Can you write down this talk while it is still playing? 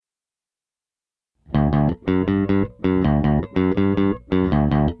Welcome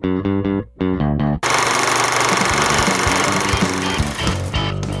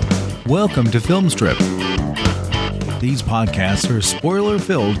to Film Strip. These podcasts are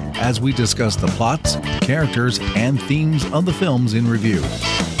spoiler-filled as we discuss the plots, characters, and themes of the films in review.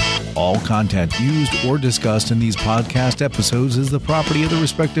 All content used or discussed in these podcast episodes is the property of the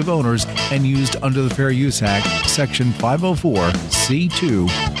respective owners and used under the Fair Use Act, Section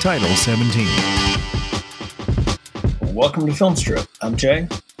 504(c)(2), Title 17. Welcome to Film Strip. I'm Jay.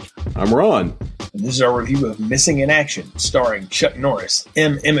 I'm Ron. And this is our review of Missing in Action, starring Chuck Norris,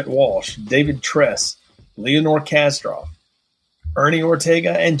 M. Emmett Walsh, David Tress, Leonor Kasdorf, Ernie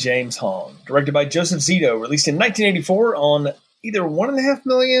Ortega, and James Hong. Directed by Joseph Zito, released in 1984 on either $1.5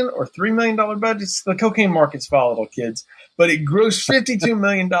 million or $3 million budgets. The cocaine market's volatile, kids. But it grossed $52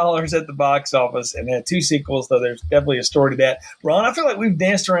 million at the box office and had 2 sequels, though there's definitely a story to that. Ron, I feel like we've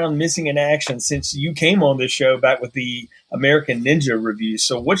danced around Missing in Action since you came on this show back with the American Ninja review.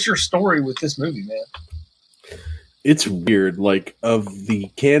 So what's your story with this movie, man? It's weird. Like, of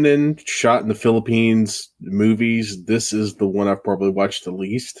the canon shot in the Philippines movies, this is the one I've probably watched the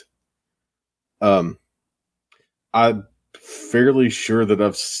least. I'm fairly sure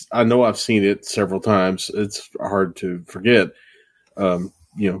that I know I've seen it several times. It's hard to forget,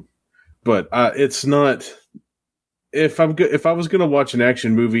 but it's not. If I was going to watch an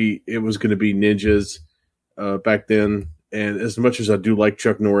action movie, it was going to be ninjas back then. And as much as I do like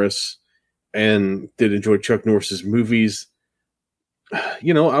Chuck Norris and did enjoy Chuck Norris's movies,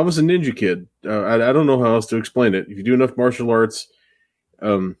 I was a ninja kid. I don't know how else to explain it. If you do enough martial arts,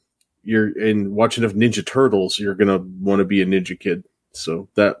 and watch enough Ninja Turtles, you're gonna want to be a ninja kid. So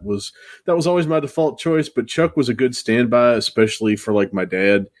that was always my default choice. But Chuck was a good standby, especially for like my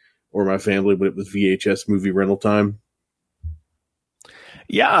dad or my family when it was VHS movie rental time.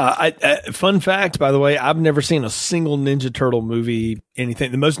 Yeah, fun fact, by the way, I've never seen a single Ninja Turtle movie,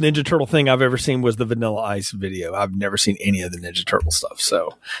 anything. The most Ninja Turtle thing I've ever seen was the Vanilla Ice video. I've never seen any of the Ninja Turtle stuff.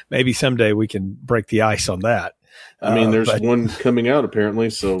 So maybe someday we can break the ice on that. I mean, there's one coming out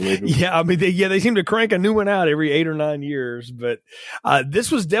apparently, so maybe. Yeah, I mean, they seem to crank a new one out every 8 or 9 years. But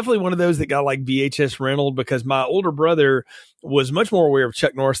this was definitely one of those that got like VHS rental because my older brother was much more aware of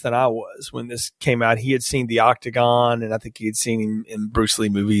Chuck Norris than I was when this came out. He had seen The Octagon, and I think he had seen him in Bruce Lee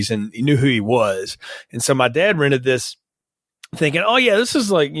movies, and he knew who he was. And so my dad rented this, thinking, oh yeah, this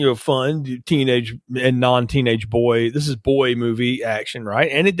is like, fun teenage and non-teenage boy. This is boy movie action, right?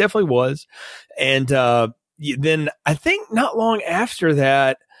 And it definitely was. And then I think not long after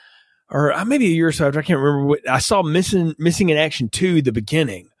that, or maybe a year or so after, I can't remember, I saw Missing in Action 2, the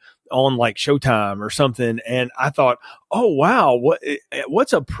beginning, on like Showtime or something. And I thought, oh wow,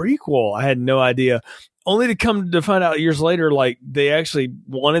 what's a prequel? I had no idea. Only to come to find out years later, like they actually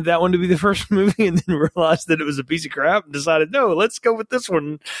wanted that one to be the first movie, and then realized that it was a piece of crap, and decided, no, let's go with this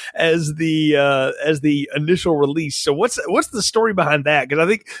one as the initial release. So what's the story behind that? Because I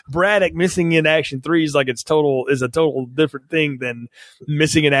think Braddock Missing in Action 3 is like is a total different thing than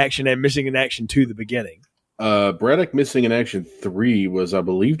Missing in Action and Missing in Action 2, the beginning. Braddock Missing in Action 3 was, I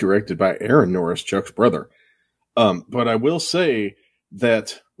believe, directed by Aaron Norris, Chuck's brother. But I will say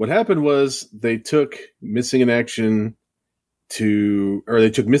that what happened was they took Missing in Action 2,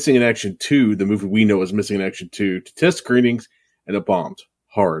 the movie we know as Missing in Action 2, to test screenings, and it bombed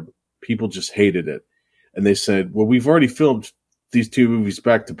hard. People just hated it. And they said, well, we've already filmed these 2 movies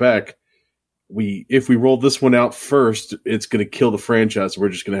back to back. If we roll this one out first, it's going to kill the franchise. We're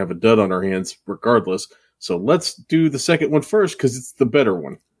just going to have a dud on our hands regardless. So let's do the second one first because it's the better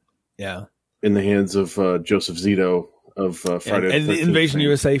one. Yeah. In the hands of Joseph Zito of Friday and the Invasion fame.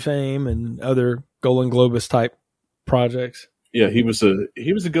 USA fame and other Golden Globus type projects. Yeah, he was a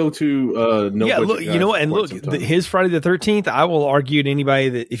go-to. His Friday the 13th. I will argue to anybody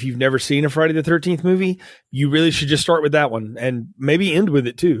that if you've never seen a Friday the 13th movie, you really should just start with that one and maybe end with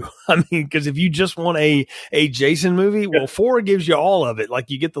it too. I mean, because if you just want a Jason movie, well, 4 gives you all of it. Like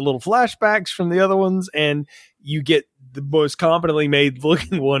you get the little flashbacks from the other ones, and you get the most competently made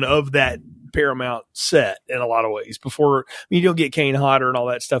looking one of that Paramount set in a lot of ways. You don't get Kane Hodder and all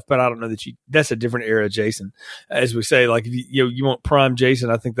that stuff, but I don't know that that's a different era Jason. As we say, like, if you want prime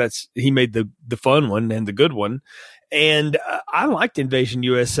Jason, I think he made the fun one and the good one. And I liked Invasion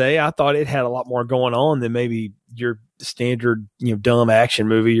USA. I thought it had a lot more going on than maybe your standard, dumb action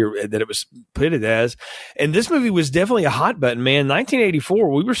movie that it was pitted as. And this movie was definitely a hot button, man. 1984,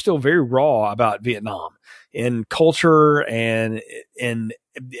 we were still very raw about Vietnam in culture and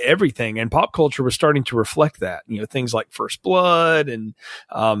everything, and pop culture was starting to reflect that. Things like First Blood and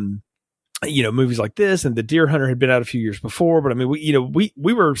movies like this, and The Deer Hunter had been out a few years before, but I mean,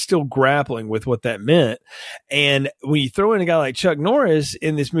 we were still grappling with what that meant. And when you throw in a guy like Chuck Norris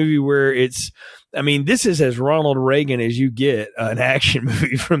in this movie where this is as Ronald Reagan as you get an action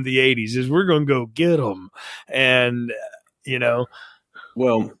movie from the 80s, is we're going to go get them. And,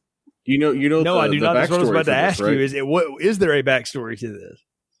 well, no, I do not. That's what I was about to ask right? you. Is there a backstory to this?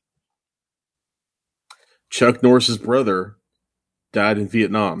 Chuck Norris's brother died in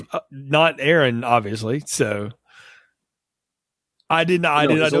Vietnam. Not Aaron, obviously. So I did not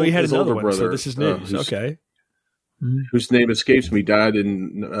know he had another one. Brother, so this is news. Okay. Whose name escapes me, died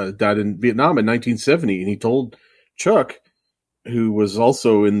in Vietnam in 1970, and he told Chuck, who was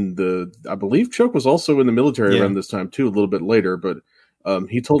also I believe Chuck was also in the military around this time too, a little bit later, but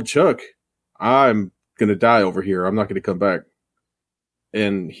he told Chuck, "I'm going to die over here. I'm not going to come back,"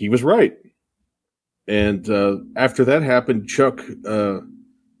 and he was right. And after that happened, Chuck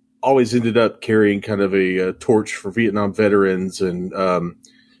always ended up carrying kind of a torch for Vietnam veterans and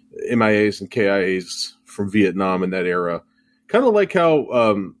MIAs and KIAs from Vietnam in that era. Kind of like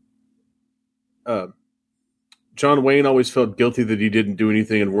how John Wayne always felt guilty that he didn't do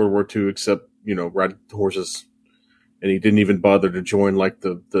anything in World War II except, ride horses. And he didn't even bother to join like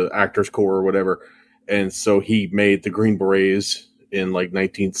the Actors Corps or whatever. And so he made the Green Berets in like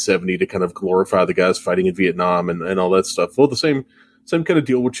 1970 to kind of glorify the guys fighting in Vietnam and all that stuff. Well, the same kind of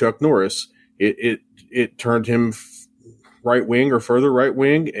deal with Chuck Norris. It turned him right wing or further right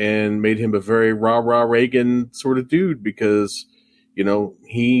wing and made him a very rah-rah Reagan sort of dude because,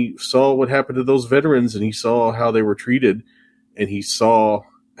 he saw what happened to those veterans and he saw how they were treated and he saw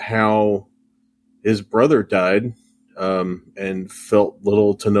how his brother died and felt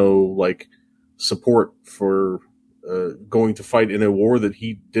little to no like support for going to fight in a war that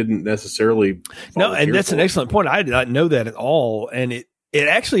he didn't necessarily. No, and that's an excellent point. I did not know that at all. And it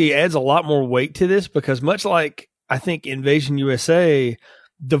actually adds a lot more weight to this because much like I think Invasion USA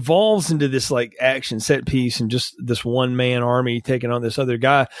devolves into this like action set piece and just this one man army taking on this other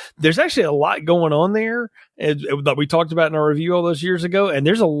guy. There's actually a lot going on there that we talked about in our review all those years ago. And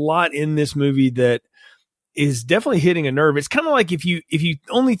there's a lot in this movie that is definitely hitting a nerve. It's kind of like if you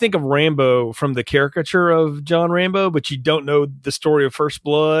only think of Rambo from the caricature of John Rambo, but you don't know the story of First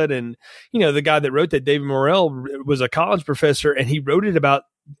Blood. And, the guy that wrote that, David Morrell, was a college professor and he wrote it about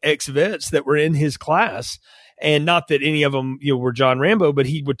ex-vets that were in his class. And not that any of them, were John Rambo, but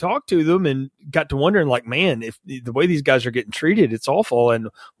he would talk to them and got to wondering like, man, if the way these guys are getting treated, it's awful. And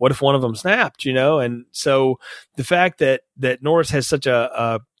what if one of them snapped, And so the fact that Norris has such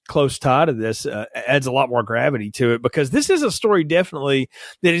a close tie to this adds a lot more gravity to it because this is a story definitely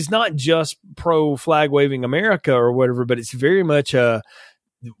that is not just pro flag waving America or whatever, but it's very much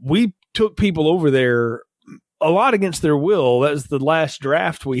we took people over there a lot against their will. That was the last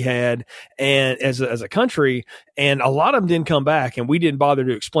draft we had and as a country, and a lot of them didn't come back and we didn't bother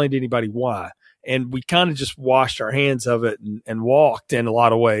to explain to anybody why. And we kind of just washed our hands of it and walked in a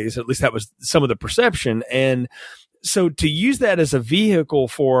lot of ways. At least that was some of the perception. And so to use that as a vehicle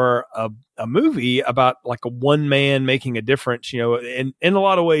for a movie about like a one man making a difference, in a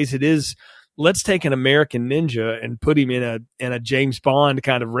lot of ways it is, let's take an American ninja and put him in a James Bond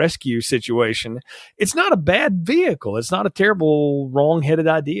kind of rescue situation. It's not a bad vehicle. It's not a terrible wrong-headed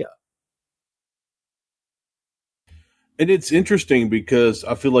idea. And it's interesting because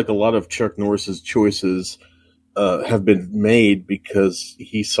I feel like a lot of Chuck Norris's choices have been made because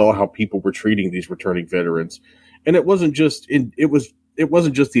he saw how people were treating these returning veterans. And it wasn't just the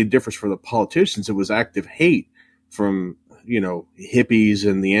indifference for the politicians. It was active hate from, hippies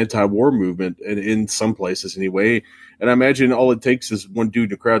and the anti-war movement, and in some places anyway. And I imagine all it takes is one dude in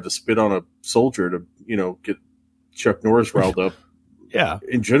the crowd to spit on a soldier to, get Chuck Norris riled up. Yeah.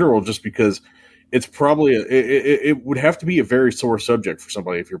 In general, just because it's probably it would have to be a very sore subject for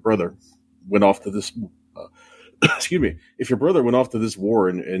somebody if your brother went off to this. Excuse me, if your brother went off to this war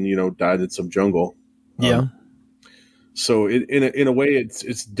and died in some jungle. Yeah. So in a way,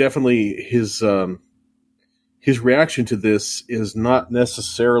 it's definitely his reaction to this is not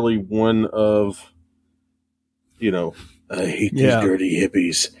necessarily one of, I hate these dirty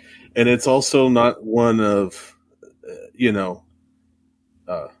hippies, and it's also not one of,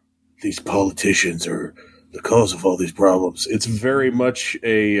 these politicians are the cause of all these problems. It's very much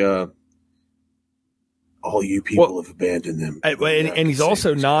a all you people have abandoned them. And he's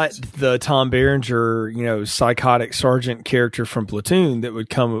also not the Tom Berenger, psychotic sergeant character from Platoon that would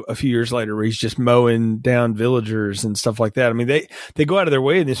come a few years later where he's just mowing down villagers and stuff like that. I mean, they go out of their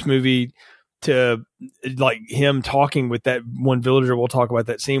way in this movie to like him talking with that one villager. We'll talk about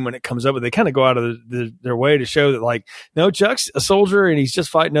that scene when it comes up, but they kind of go out of their way to show that, like, no, Chuck's a soldier and he's just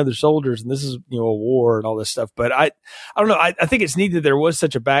fighting other soldiers, and this is, you know, a war and all this stuff. But I don't know. I think it's neat that there was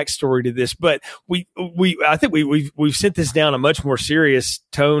such a backstory to this, but I think we've sent this down a much more serious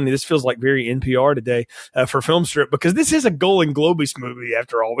tone. This feels like very NPR today for Film Strip, because this is a Golan Globus movie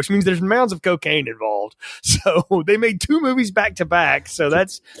after all, which means there's mounds of cocaine involved. So they made 2 movies back to back. So that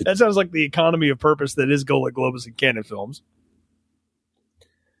sounds like the economy of purpose that is Golan Globus and Cannon Films.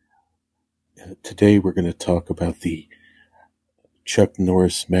 Today we're going to talk about the Chuck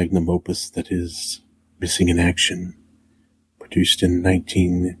Norris magnum opus that is Missing in Action, produced in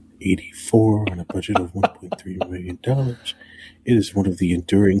 1984 on a budget of $1.3 million. It is one of the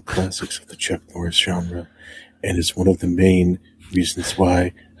enduring classics of the Chuck Norris genre, and is one of the main reasons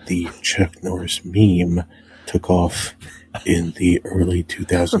why the Chuck Norris meme took off in the early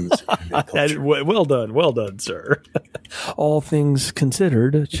 2000s. Well done, sir. All things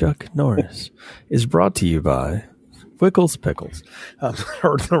considered, Chuck Norris is brought to you by Wickles Pickles,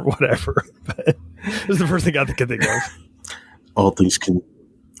 or whatever. But this is the first thing I could think of. All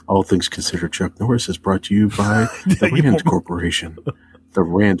things considered, Chuck Norris is brought to you by the Rand Corporation. The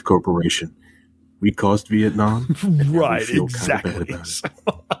Rand Corporation. We caused Vietnam, right? Exactly.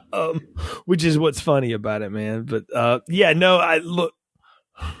 Which is what's funny about it, man. But I look,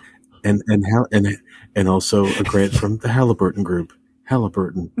 and also a grant from the Halliburton Group.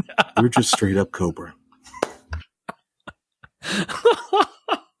 Halliburton, we're just straight up Cobra.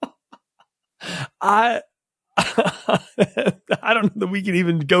 I don't know that we can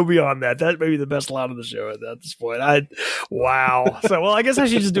even go beyond that. That may be the best line of the show at this point. Wow. So, well, I guess I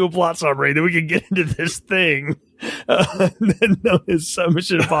should just do a plot summary, then we can get into this thing. No, it's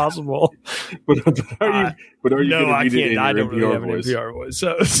Mission Impossible. But are you no, I read can't. It in I your don't really have an NPR voice.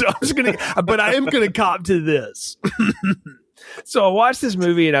 So I'm just going to, but I am going to cop to this. So I watched this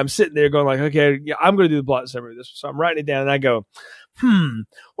movie and I'm sitting there going like, okay, I'm going to do the plot summary of this. So I'm writing it down and I go,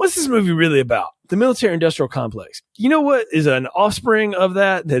 what's this movie really about? The military industrial complex. You know what is an offspring of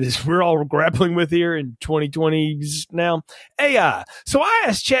that is we're all grappling with here in 2020 now? AI. So I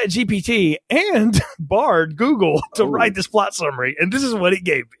asked ChatGPT and Bard Google to write this plot summary, and this is what it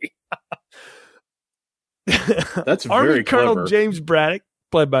gave me. That's Army very Colonel clever. James Braddock,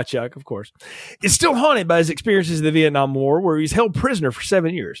 played by Chuck, of course, is still haunted by his experiences in the Vietnam War, where he's held prisoner for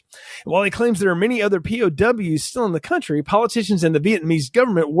 7 years. And while he claims there are many other POWs still in the country, politicians and the Vietnamese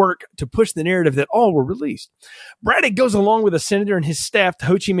government work to push the narrative that all were released. Braddock goes along with a senator and his staff to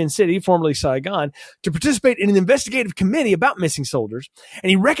Ho Chi Minh City, formerly Saigon, to participate in an investigative committee about missing soldiers, and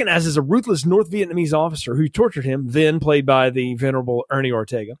he recognizes a ruthless North Vietnamese officer who tortured him, then played by the venerable Ernie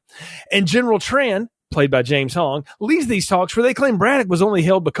Ortega, and General Tran, played by James Hong, leads these talks where they claim Braddock was only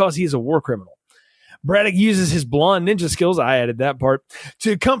held because he is a war criminal. Braddock uses his blonde ninja skills, I added that part,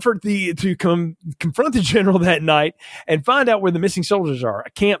 to confront the general that night and find out where the missing soldiers are,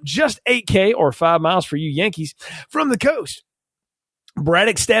 a camp just 8K or 5 miles for you Yankees from the coast.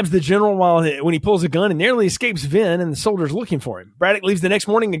 Braddock stabs the general when he pulls a gun and narrowly escapes Vin and the soldiers looking for him. Braddock leaves the next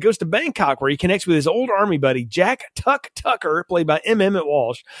morning and goes to Bangkok, where he connects with his old army buddy, Jack Tucker, played by M. Emmett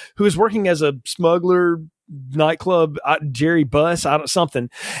Walsh, who is working as a smuggler, nightclub, Jerry Buss, something.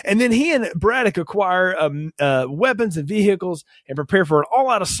 And then he and Braddock acquire weapons and vehicles and prepare for an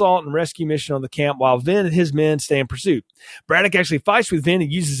all-out assault and rescue mission on the camp, while Vin and his men stay in pursuit. Braddock actually fights with Vin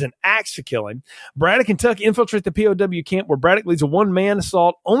and uses an axe to kill him. Braddock and Tuck infiltrate the POW camp, where Braddock leads a one-man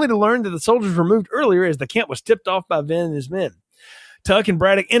assault, only to learn that the soldiers were moved earlier as the camp was tipped off by Vin and his men. Tuck and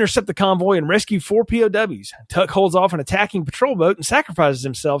Braddock intercept the convoy and rescue 4 POWs. Tuck holds off an attacking patrol boat and sacrifices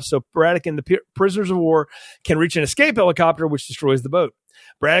himself so Braddock and the prisoners of war can reach an escape helicopter, which destroys the boat.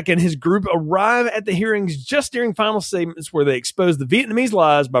 Braddock and his group arrive at the hearings just during final statements, where they expose the Vietnamese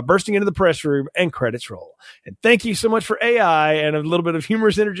lies by bursting into the press room, and credits roll. And thank you so much for AI and a little bit of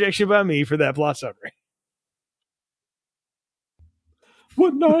humorous interjection by me for that plot summary.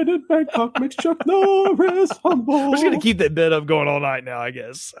 One night in Bangkok makes Chuck Norris humble. We're just going to keep that bit up going all night now, I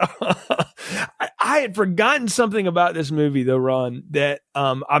guess. I had forgotten something about this movie, though, Ron, that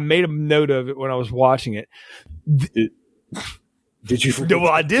I made a note of it when I was watching it. Did you forget?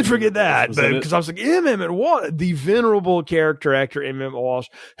 Well, I did forget that, because I was like, Emmett Walsh, the venerable character actor Emmett Walsh,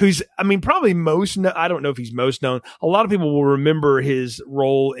 who's, I mean, probably I don't know if he's most known. A lot of people will remember his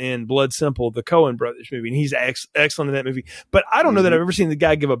role in Blood Simple, the Coen Brothers movie, and he's excellent in that movie. But I don't know that I've ever seen the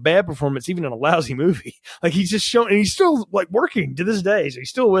guy give a bad performance, even in a lousy movie. Like, he's just shown, and he's still like working to this day, so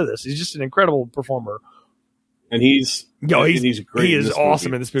he's still with us. He's just an incredible performer. And he's great. He is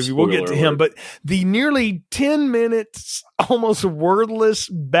awesome in this movie. We'll get to him, but the nearly 10 minutes, almost wordless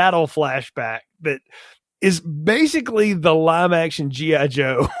battle flashback that is basically the live action G.I.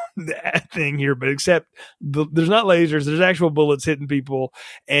 Joe thing here, but except there's not lasers, there's actual bullets hitting people.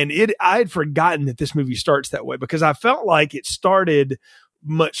 And I had forgotten that this movie starts that way because I felt like it started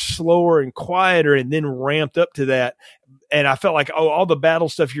much slower and quieter and then ramped up to that. And I felt like, all the battle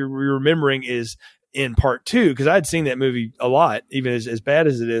stuff you're remembering is in part 2, because I'd seen that movie a lot, even as bad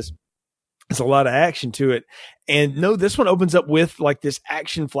as it is. There's a lot of action to it. And no, this one opens up with like this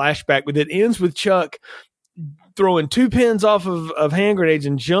action flashback, but it ends with Chuck throwing 2 pins off of hand grenades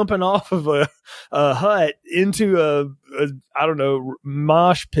and jumping off of a hut into a I don't know,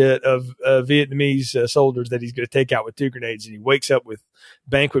 mosh pit of Vietnamese soldiers that he's going to take out with 2 grenades. And he wakes up with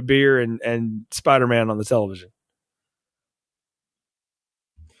banquet beer and Spider-Man on the television.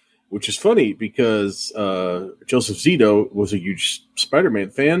 Which is funny because Joseph Zito was a huge Spider-Man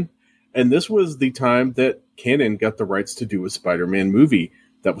fan. And this was the time that Canon got the rights to do a Spider-Man movie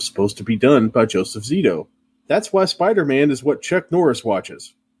that was supposed to be done by Joseph Zito. That's why Spider-Man is what Chuck Norris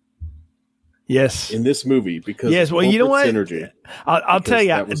watches. Yes. In this movie, because yes, well, you know what? Synergy. I'll tell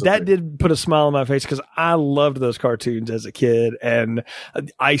you, that did put a smile on my face because I loved those cartoons as a kid, and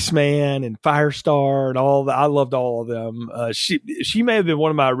Iceman and Firestar and all that. I loved all of them. She may have been one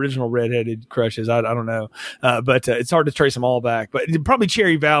of my original redheaded crushes. I don't know, but it's hard to trace them all back. But probably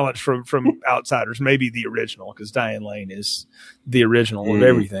Cherry Valance from Outsiders, maybe the original, because Diane Lane is the original of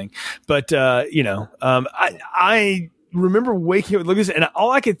everything. But I remember waking up, look at this, and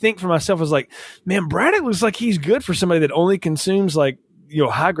all I could think for myself was like, man, Braddock looks like he's good for somebody that only consumes like,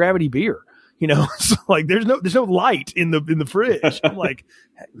 high gravity beer. So like there's no light in the fridge. I'm like,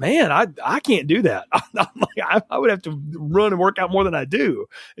 man, I can't do that. I would have to run and work out more than I do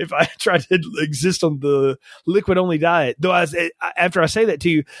if I tried to exist on the liquid only diet. Though after I say that to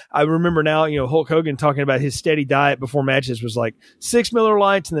you, I remember now, Hulk Hogan talking about his steady diet before matches was like 6 Miller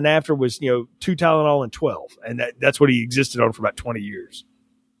Lights, and then after was 2 Tylenol and 12, and that's what he existed on for about 20 years.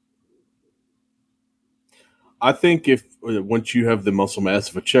 I think once you have the muscle mass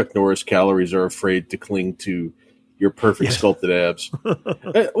of a Chuck Norris, calories are afraid to cling to your perfect sculpted abs.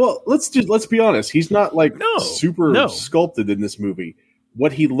 Well, let's be honest. He's not like super sculpted in this movie.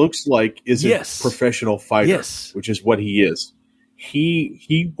 What he looks like is a professional fighter, which is what he is.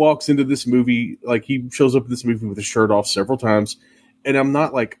 He walks into this movie, like he shows up in this movie with his shirt off several times. And I'm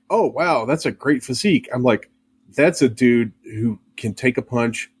not like, oh, wow, that's a great physique. I'm like, that's a dude who can take a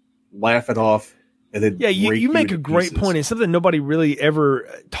punch, laugh it off, and then you make a great point. It's something nobody really ever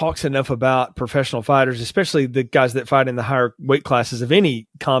talks enough about professional fighters, especially the guys that fight in the higher weight classes of any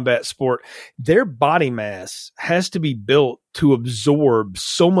combat sport. Their body mass has to be built to absorb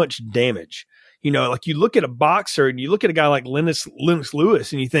so much damage. Like you look at a boxer and you look at a guy like Lennox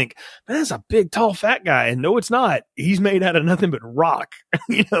Lewis and you think, man, that's a big, tall, fat guy. And no, it's not. He's made out of nothing but rock.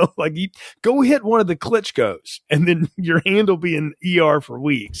 Like you go hit one of the Klitschko's and then your hand will be in ER for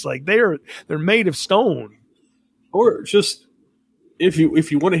weeks. Like they're made of stone. Or just if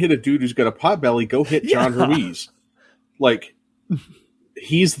you want to hit a dude who's got a pot belly, go hit John Ruiz. Like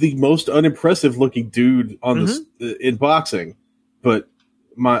he's the most unimpressive looking dude on this in boxing, but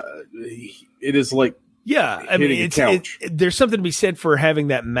it is like I mean, there's something to be said for having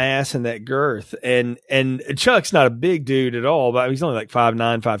that mass and that girth. And Chuck's not a big dude at all, but he's only like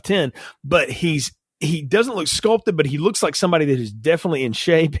 5'9", 5'10", but he doesn't look sculpted, but he looks like somebody that is definitely in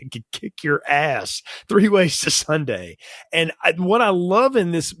shape and could kick your ass 3 ways to Sunday. And what I love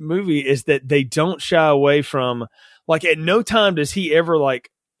in this movie is that they don't shy away from, like, at no time does he ever like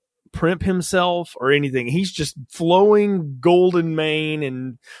primp himself or anything. He's just flowing golden mane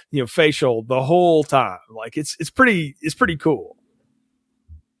and facial the whole time. Like it's pretty cool.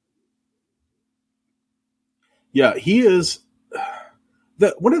 Yeah, he is.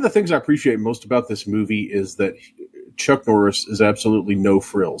 One of the things I appreciate most about this movie is that Chuck Norris is absolutely no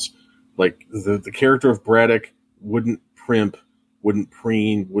frills. Like the character of Braddock wouldn't primp, wouldn't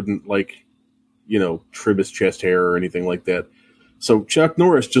preen, wouldn't trim his chest hair or anything like that. So Chuck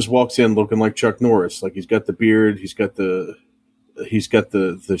Norris just walks in looking like Chuck Norris. Like he's got the beard, he's got the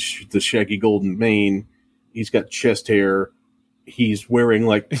shaggy golden mane, he's got chest hair. He's wearing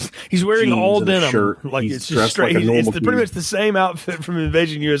all denim. Shirt. Like he's it's just straight. It's pretty much the same outfit from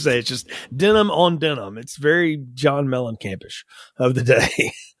Invasion USA. It's just denim on denim. It's very John Mellencampish of the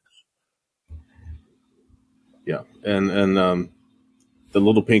day. Yeah, and the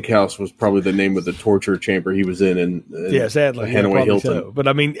Little Pink House was probably the name of the torture chamber he was in yeah, sadly, Hanoi Hilton. So. But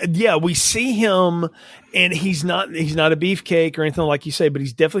I mean, yeah, we see him, and he's not a beefcake or anything like you say, but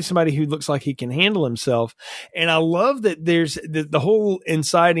he's definitely somebody who looks like he can handle himself. And I love that there's the whole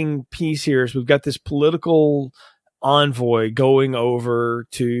inciting piece here is we've got this political envoy going over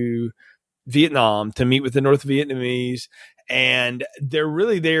to Vietnam to meet with the North Vietnamese, and they're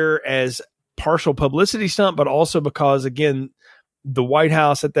really there as partial publicity stunt, but also because, again, the White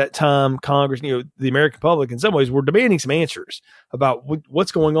House at that time, Congress, the American public in some ways were demanding some answers about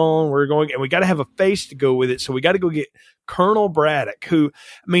what's going on, where we're going, and we got to have a face to go with it. So we got to go get Colonel Braddock, who,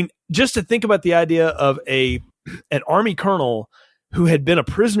 I mean, just to think about the idea of an Army colonel who had been a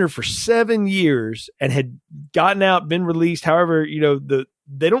prisoner for 7 years and had gotten out, been released. However,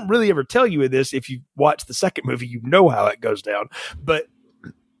 they don't really ever tell you this. If you watch the second movie, you know how it goes down, but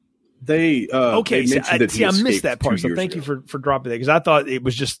They mentioned I missed that part. So thank you for dropping that, because I thought it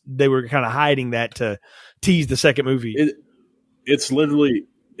was just they were kind of hiding that to tease the second movie. It's literally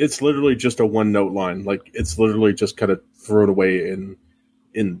just a one note line. Like, it's literally just kind of thrown away in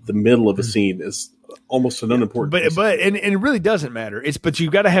the middle of a scene. It's almost an unimportant. But it really doesn't matter. But you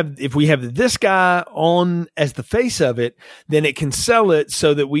got to have, if we have this guy on as the face of it, then it can sell it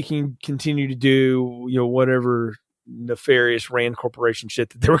so that we can continue to do whatever nefarious Rand Corporation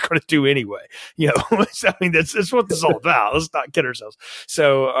shit that they were going to do anyway. So, I mean, that's what this is all about. Let's not kid ourselves.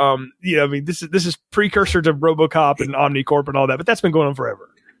 So, I mean, this is precursor to RoboCop and Omnicorp and all that, but that's been going on forever.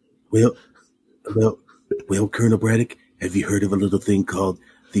 Well, Colonel Braddock, have you heard of a little thing called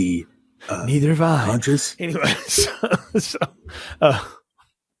the Neither have I. Contras? Anyway,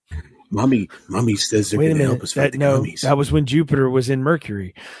 Mommy says they're going to help us fight the commies. That was when Jupiter was in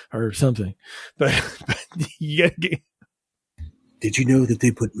Mercury or something. But you gotta get. Did you know that they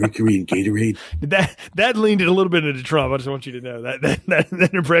put Mercury in Gatorade? That leaned it a little bit into Trump. I just want you to know that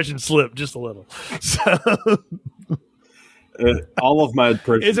impression slipped just a little. So. All of my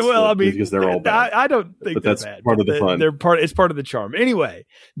impressions, because they're all bad. I don't think, but that's bad. part of the fun. It's part of the charm. Anyway,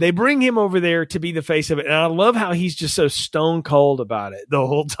 they bring him over there to be the face of it, and I love how he's just so stone cold about it the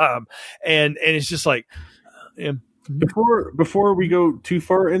whole time, and it's just like. Before we go too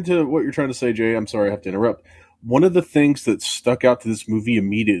far into what you're trying to say, Jay, I'm sorry I have to interrupt. One of the things that stuck out to this movie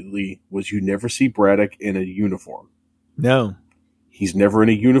immediately was you never see Braddock in a uniform. No, he's never in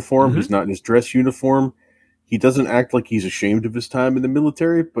a uniform. Mm-hmm. He's not in his dress uniform. He doesn't act like he's ashamed of his time in the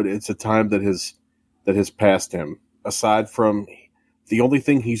military, but it's a time that has passed him. Aside from the only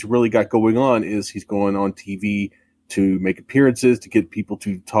thing he's really got going on is he's going on TV to make appearances, to get people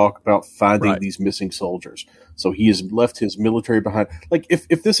to talk about finding these missing soldiers. So he has left his military behind. Like,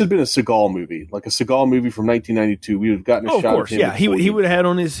 if this had been a Seagal movie, like a Seagal movie from 1992, we would have gotten a shot of him. Yeah, he would have had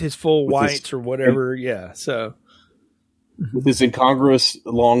on his full whites or whatever. Yeah, so. With his incongruous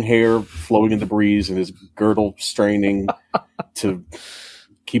long hair flowing in the breeze and his girdle straining to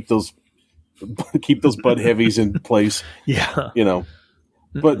keep those butt heavies in place. Yeah.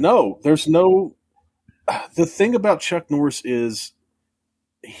 But no, there's no, the thing about Chuck Norris is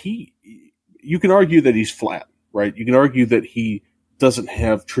you can argue that he's flat, right? You can argue that he doesn't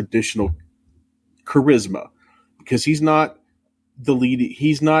have traditional charisma because he's not a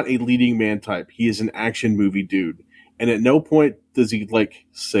leading man type. He is an action movie dude. And at no point does he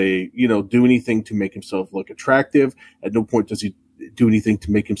do anything to make himself look attractive. At no point does he do anything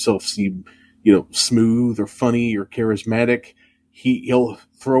to make himself seem, smooth or funny or charismatic. He'll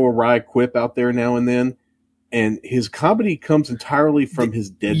throw a wry quip out there now and then. And his comedy comes entirely from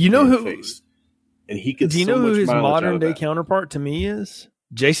his deadpan face. And he gets. Do you know who his modern day counterpart to me is?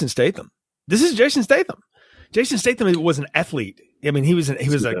 Jason Statham. This is Jason Statham. Jason Statham was an athlete. I mean, he was a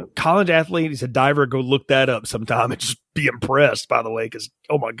college athlete. He's a diver. Go look that up sometime and just be impressed, by the way, because,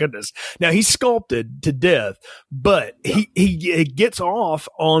 oh my goodness. Now, he's sculpted to death, but he gets off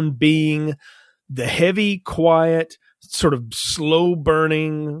on being the heavy, quiet, sort of slow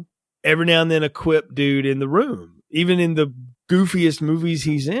burning, every now and then a quip dude in the room, even in the goofiest movies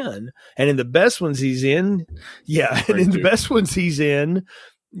he's in. And in the best ones he's in, the best ones he's in,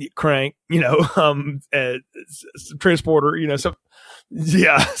 Crank, Transporter, so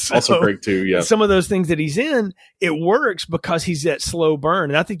also Crank too. Yeah, some of those things that he's in, it works because he's that slow burn,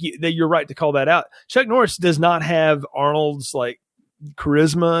 and I think that you're right to call that out. Chuck Norris does not have Arnold's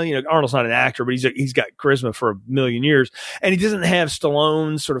charisma. Arnold's not an actor, but he's got charisma for a million years, and he doesn't have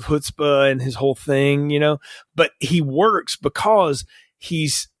Stallone's sort of chutzpah and his whole thing, But he works because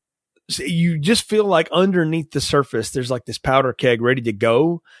you just feel like underneath the surface, there's like this powder keg ready to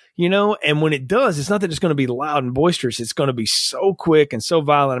go, and when it does, it's not that it's going to be loud and boisterous. It's going to be so quick and so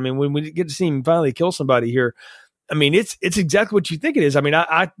violent. I mean, when we get to see him finally kill somebody here, I mean, it's exactly what you think it is. I mean,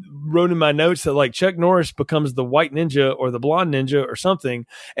 I wrote in my notes that like Chuck Norris becomes the white ninja or the blonde ninja or something,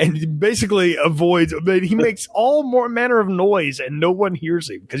 and basically avoids. But he makes all more manner of noise, and no one hears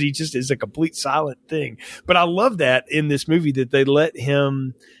him because he just is a complete silent thing. But I love that in this movie that they let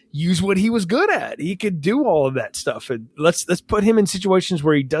him use what he was good at. He could do all of that stuff, and let's put him in situations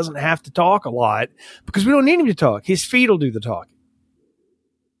where he doesn't have to talk a lot because we don't need him to talk. His feet will do the talking.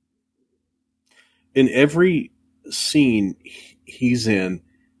 In every scene he's in,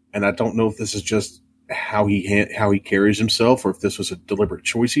 and I don't know if this is just how he carries himself, or if this was a deliberate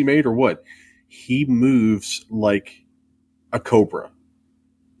choice he made, or what. He moves like a cobra.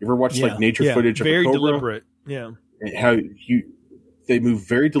 You ever watch like nature footage of a cobra? Very deliberate. Yeah. And they move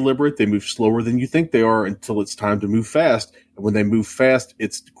very deliberate. They move slower than you think they are until it's time to move fast. And when they move fast,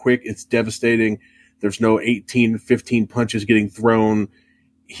 it's quick. It's devastating. There's no 18, 15 punches getting thrown.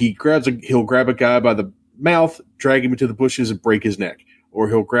 He'll grab a guy by the mouth, drag him into the bushes and break his neck. Or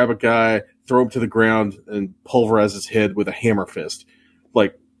he'll grab a guy, throw him to the ground and pulverize his head with a hammer fist.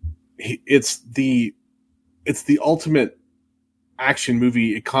 Like it's the ultimate action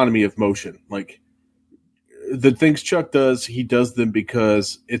movie economy of motion. Like the things Chuck does, he does them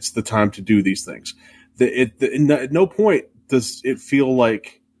because it's the time to do these things. At no point does it feel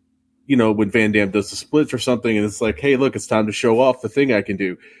like, you know, when Van Damme does the splits or something, and it's like, hey, look, it's time to show off the thing I can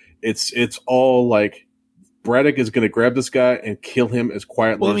do. It's all like Braddock is going to grab this guy and kill him as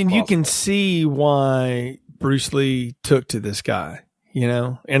quietly as possible. Well, I mean, you can see why Bruce Lee took to this guy, you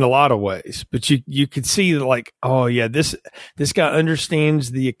know, in a lot of ways. But you could see that, like, oh yeah, this guy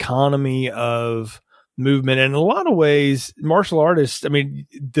understands the economy of movement. And in a lot of ways, martial artists, I mean,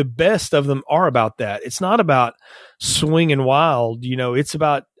 the best of them are about that. It's not about swinging wild, you know, it's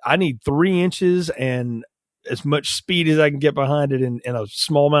about, I need 3 inches and as much speed as I can get behind it and a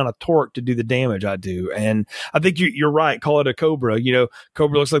small amount of torque to do the damage I do. And I think you're right. Call it a cobra. You know,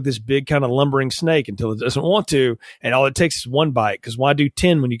 cobra looks like this big kind of lumbering snake until it doesn't want to. And all it takes is one bite. Cause why do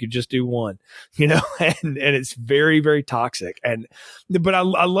 10 when you could just do one, you know, and it's very, very toxic. But I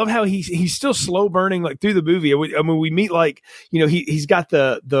love how he's still slow burning, like through the movie. I mean, we meet like, you know, he's got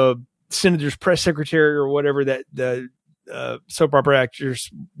the senator's press secretary or whatever that the soap opera actress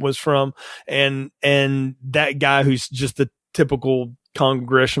was from, and that guy who's just the typical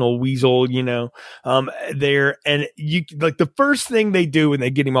congressional weasel, you know, there. And you like the first thing they do when they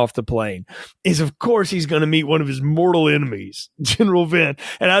get him off the plane is, of course, he's going to meet one of his mortal enemies, General Vin.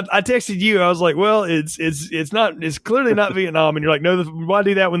 And I texted you, I was like, well, it's clearly not Vietnam. And you're like, no, why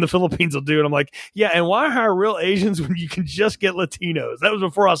do that when the Philippines will do it? I'm like, yeah. And why hire real Asians when you can just get Latinos? That was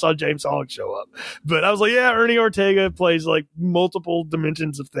before I saw James Hong show up. But I was like, yeah, Ernie Ortega plays like multiple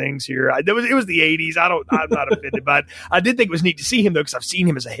dimensions of things here. It was the 80s. I'm not offended by it. I did think it was neat to see him though, because I've seen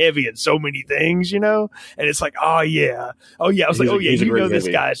him as a heavy in so many things, you know, and it's like, oh yeah. I was like, oh yeah, you know, this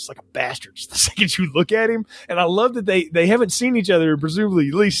guy is just like a bastard just the second you look at him. And I love that they haven't seen each other in presumably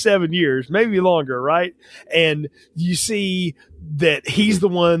at least 7 years, maybe longer, right? And you see that he's the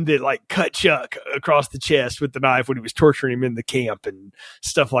one that like cut Chuck across the chest with the knife when he was torturing him in the camp and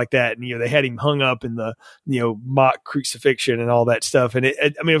stuff like that. And, you know, they had him hung up in the, you know, mock crucifixion and all that stuff. And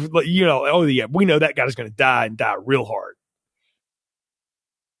I mean, you know, oh yeah, we know that guy's going to die and die real hard.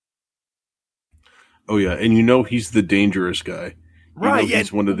 Oh yeah, and you know he's the dangerous guy, right? Yeah,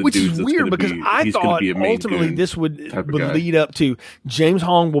 he's one of the which dudes is weird because I thought ultimately this would lead up to James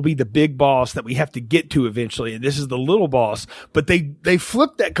Hong will be the big boss that we have to get to eventually, and this is the little boss. But they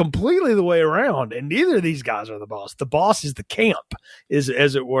flipped that completely the way around, and neither of these guys are the boss. The boss is the camp, as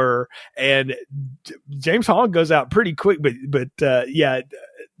it were, and James Hong goes out pretty quick. But yeah,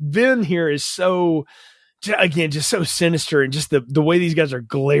 Vin here is so. Again, just so sinister, and just the way these guys are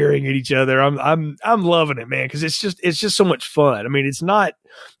glaring at each other. I'm loving it, man, because it's just so much fun. I mean, it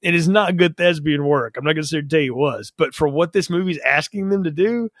is not good thespian work. I'm not going to sit here and tell you it was, but for what this movie's asking them to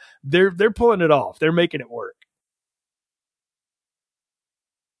do, they're pulling it off. They're making it work.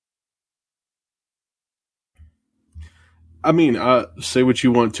 I mean, say what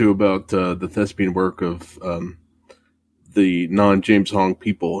you want to about the thespian work of the non-James Hong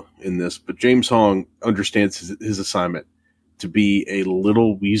people in this, but James Hong understands his assignment to be a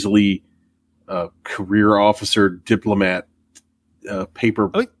little weaselly career officer, diplomat,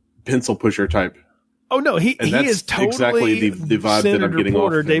 pencil pusher type. Oh no, he is totally exactly the vibe Senator that I'm getting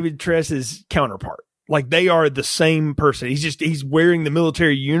Porter, off. David Tress's counterpart. Like they are the same person. He's wearing the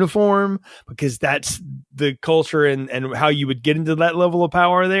military uniform because that's the culture and how you would get into that level of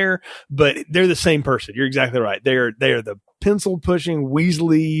power there. But they're the same person. You're exactly right. They are the pencil pushing,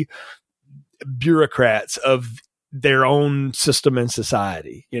 weaselly bureaucrats of their own system and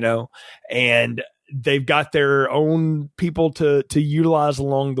society, you know, and they've got their own people to utilize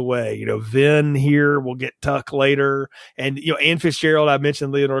along the way. You know, Vin here will get Tuck later, and you know, Anne Fitzgerald, I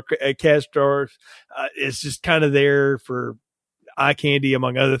mentioned Leonor Kasdorf, is just kind of there for eye candy,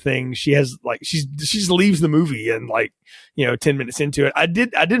 among other things. She has like she just leaves the movie and like, you know, 10 minutes into it. I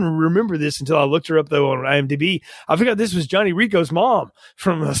didn't remember this until I looked her up though on IMDb. I forgot this was Johnny Rico's mom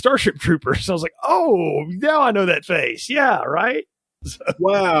from Starship Troopers. So I was like, oh, now I know that face. Yeah, right.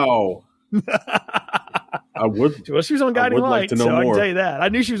 Wow. I would. Well, she was on Guiding like Light, to know so I more. can tell you that. I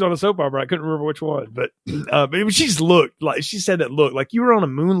knew she was on a soap opera. I couldn't remember which one, but she's looked like, she said that looked like you were on a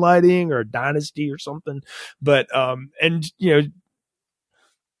Moonlighting or a Dynasty or something. But and you know,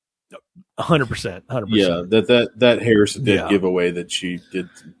 100%. Yeah, that Harrison did give away that she did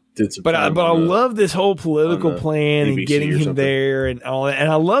some. But I love this whole political plan and ABC getting or him something. there and all that.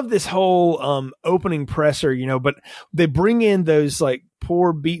 And I love this whole opening presser, you know, but they bring in those like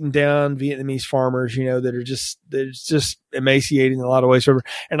poor beaten down Vietnamese farmers, you know, that are just emaciated in a lot of ways.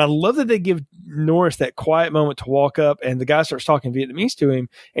 And I love that they give Norris that quiet moment to walk up, and the guy starts talking Vietnamese to him,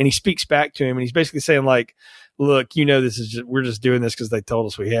 and he speaks back to him, and he's basically saying like, look, you know, we're just doing this because they told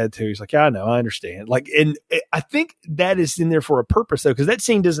us we had to. He's like, yeah, I know, I understand. Like, and I think that is in there for a purpose though, because that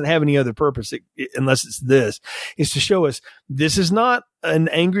scene doesn't have any other purpose unless it's this, is to show us this is not an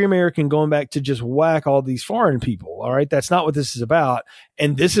angry American going back to just whack all these foreign people. All right. That's not what this is about.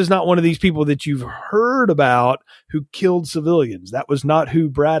 And this is not one of these people that you've heard about who killed civilians. That was not who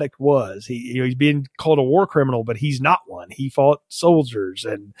Braddock was. He's being called a war criminal, but he's not one. He fought soldiers,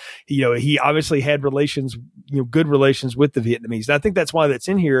 and, you know, he obviously had relations, you know, good relations with the Vietnamese. And I think that's why that's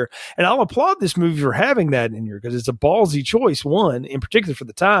in here. And I'll applaud this movie for having that in here, because it's a ballsy choice, one, in particular for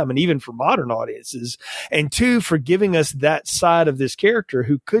the time and even for modern audiences, and two, for giving us that side of this character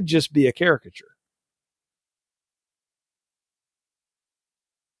who could just be a caricature.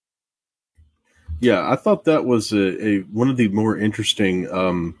 Yeah, I thought that was a one of the more interesting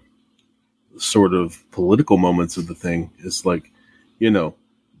sort of political moments of the thing. Is like, you know,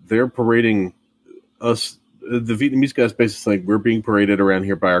 they're parading us. The Vietnamese guys basically saying we're being paraded around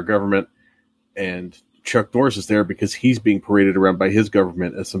here by our government, and Chuck Norris is there because he's being paraded around by his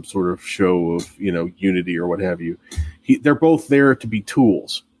government as some sort of show of, you know, unity or what have you. They're both there to be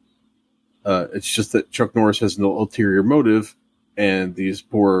tools. It's just that Chuck Norris has no ulterior motive, and these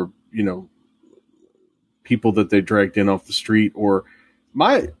poor, you know, people that they dragged in off the street, or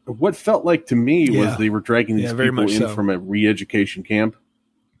what felt like to me was they were dragging these people in from a re-education camp.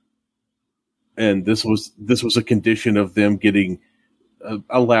 And this was a condition of them getting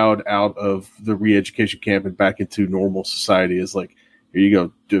allowed out of the re-education camp and back into normal society. Is like, here you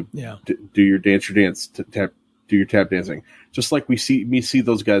go, do your dance, do your tap dancing. Just like we see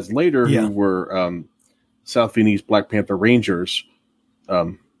those guys later who were South Vietnamese Black Panther Rangers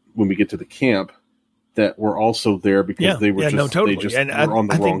when we get to the camp, that were also there because they were totally. They just were on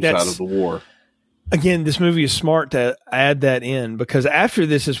the wrong side of the war. Again, this movie is smart to add that in, because after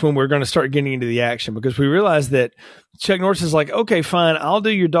this is when we're going to start getting into the action, because we realize that Chuck Norris is like, okay, fine, I'll do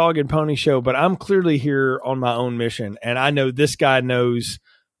your dog and pony show, but I'm clearly here on my own mission. And I know this guy knows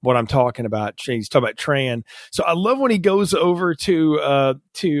what I'm talking about. He's talking about Tran. So I love when he goes over to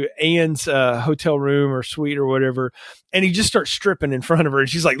Anne's hotel room or suite or whatever, and he just starts stripping in front of her. And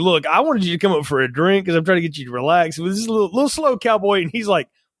she's like, look, I wanted you to come up for a drink because I'm trying to get you to relax. It was this little slow cowboy. And he's like,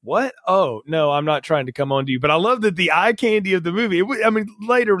 what? Oh, no, I'm not trying to come on to you. But I love that the eye candy of the movie. I mean,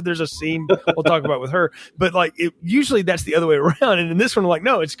 later there's a scene we'll talk about with her, but like usually that's the other way around. And in this one, like,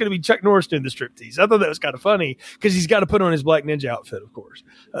 no, it's going to be Chuck Norris doing the striptease. I thought that was kind of funny because he's got to put on his Black Ninja outfit, of course,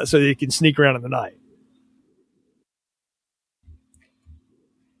 so that he can sneak around in the night.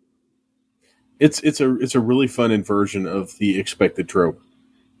 It's a really fun inversion of the expected trope,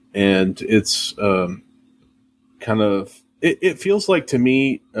 and it's kind of. It feels like to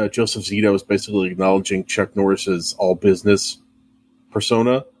me, Joseph Zito is basically acknowledging Chuck Norris's all business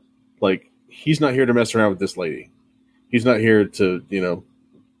persona. Like, he's not here to mess around with this lady. He's not here to, you know,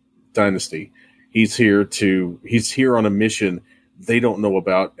 Dynasty. He's here on a mission they don't know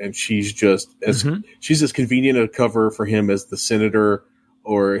about, and she's just she's as convenient a cover for him as the senator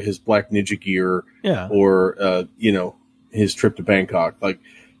or his Black Ninja gear, or you know, his trip to Bangkok. Like,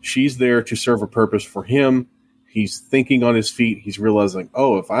 she's there to serve a purpose for him. He's thinking on his feet. He's realizing,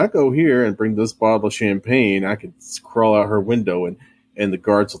 oh, if I go here and bring this bottle of champagne, I could crawl out her window and the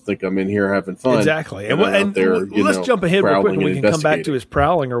guards will think I'm in here having fun. Exactly. And let's jump ahead real quick and we can come back to his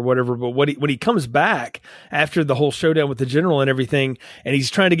prowling or whatever. But when he comes back after the whole showdown with the general and everything, and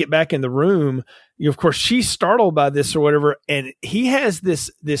he's trying to get back in the room, of course, she's startled by this or whatever. And he has this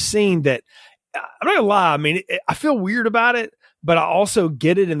scene that, I'm not gonna lie, I mean, I feel weird about it, but I also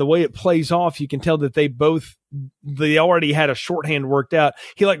get it in the way it plays off. You can tell that they already had a shorthand worked out.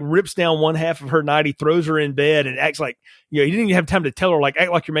 He like rips down one half of her night. He throws her in bed and acts like, he didn't even have time to tell her, like,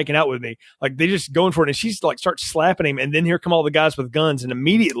 act like you're making out with me. Like, they just going for it. And she's like, starts slapping him. And then here come all the guys with guns. And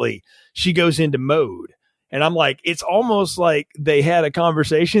immediately she goes into mode. And I'm like, it's almost like they had a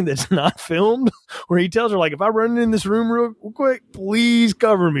conversation that's not filmed, where he tells her, like, if I run in this room real quick, please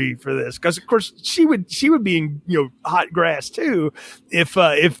cover me for this. Because of course she would be in, hot grass too, if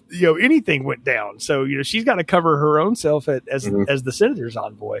anything went down. So, she's got to cover her own self as the senator's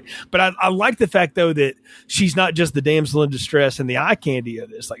envoy. But I like the fact though that she's not just the damsel in distress and the eye candy of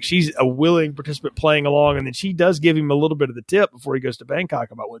this. Like, she's a willing participant playing along, and then she does give him a little bit of the tip before he goes to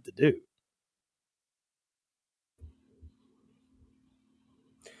Bangkok about what to do.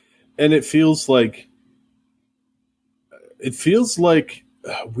 And it feels like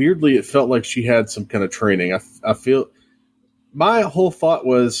weirdly, it felt like she had some kind of training. I feel my whole thought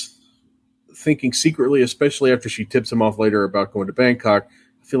was thinking secretly, especially after she tips him off later about going to Bangkok.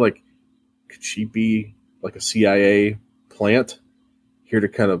 I feel like, could she be like a CIA plant here to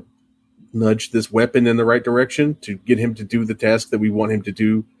kind of nudge this weapon in the right direction to get him to do the task that we want him to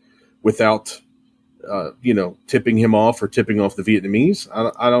do without tipping him off or tipping off the Vietnamese?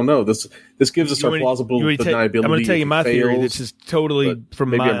 I don't know. This gives us our plausible deniability. I'm going to tell you my theory. This is totally from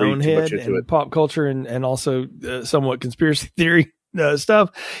my own head and pop culture and also somewhat conspiracy theory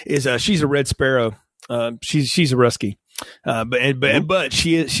stuff. Is she's a Red Sparrow. She's a Rusky. But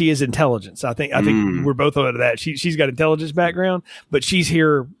she is intelligence. I think we're both out of that. She's got intelligence background, but she's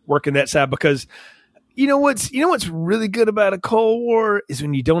here working that side because. You know what's really good about a Cold War is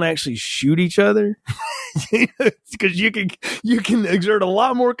when you don't actually shoot each other, because you can exert a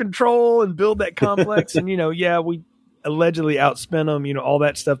lot more control and build that complex. And we allegedly outspent them. All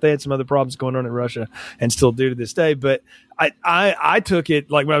that stuff. They had some other problems going on in Russia and still do to this day. But I took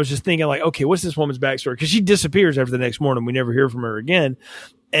it like when I was just thinking like, okay, what's this woman's backstory? Because she disappears after the next morning. We never hear from her again.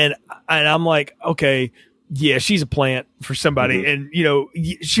 And I'm like, okay. Yeah, she's a plant for somebody. And,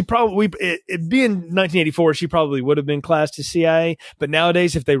 she probably, it being 1984, she probably would have been classed as CIA. But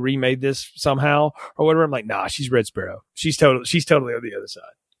nowadays, if they remade this somehow or whatever, I'm like, nah, she's Red Sparrow. She's totally on the other side.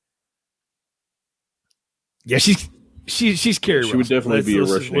 Yeah, she's Carrie She would definitely be a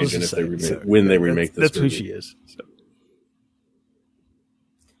Russian agent if they remake this That's movie. Who she is. So.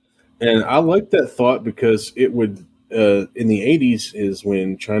 And I like that thought because it would, in the 80s is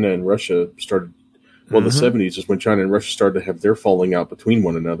when China and Russia started. Well, the 70s is when China and Russia started to have their falling out between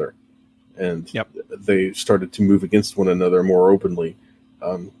one another. And they started to move against one another more openly,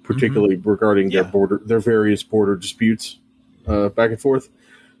 particularly regarding their various border disputes back and forth.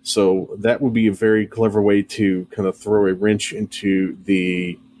 So that would be a very clever way to kind of throw a wrench into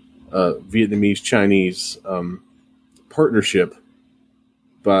the Vietnamese-Chinese partnership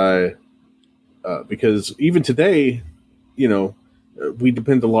because even today, we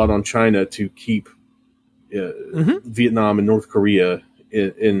depend a lot on China to keep Vietnam and North Korea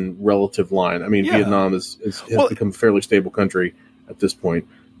in relative line. I mean, Vietnam has become a fairly stable country at this point,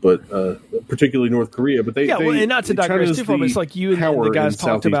 but particularly North Korea. But and not to digress too far, it's like you and the guys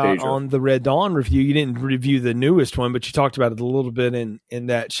talked about Asia. On the Red Dawn review. You didn't review the newest one, but you talked about it a little bit in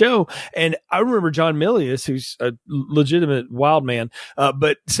that show. And I remember John Milius, who's a legitimate wild man,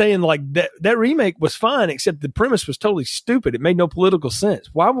 but saying like that remake was fine, except the premise was totally stupid. It made no political sense.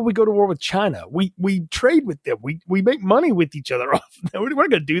 Why would we go to war with China? We trade with them. We make money with each other. We're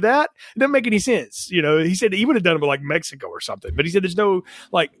not going to do that. It doesn't make any sense. He said he would have done it with like Mexico or something, but he said there's no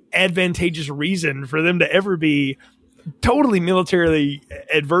like advantageous reason for them to ever be totally militarily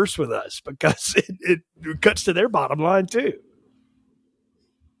adverse with us because it cuts to their bottom line too.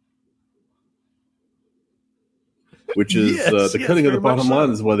 Which is the cutting of the bottom line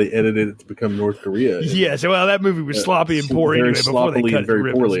is why they edited it to become North Korea. Yes, well, that movie was sloppy and poor anyway. Before they cut and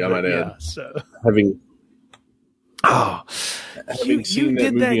very poorly, I might add. Yeah, so. Having you seen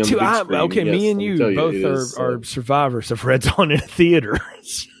did that movie too. on the big screen, me and you both are survivors of Red Dawn in a theater.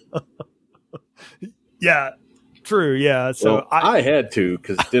 Yeah, true. Yeah, so I had to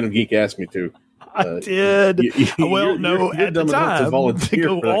because Denim Geek asked me to. I did. You're at the time, to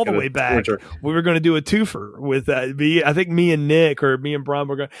go all the way back, we were going to do a twofer with me. I think me and Nick or me and Brian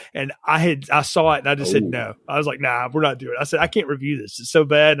were going, and I saw it and I just said no. I was like, nah, we're not doing it. I said I can't review this. It's so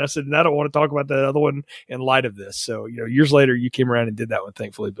bad. And I said, and I don't want to talk about the other one in light of this. So years later, you came around and did that one,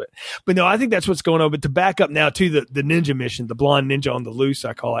 thankfully. But no, I think that's what's going on. But to back up now to the ninja mission, the blonde ninja on the loose,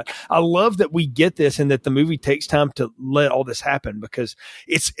 I call it. I love that we get this and that the movie takes time to let all this happen because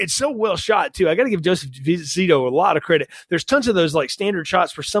it's so well shot too. I got got to give Joseph Zito a lot of credit. There's tons of those like standard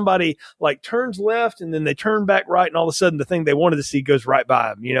shots where somebody like turns left and then they turn back right, and all of a sudden the thing they wanted to see goes right by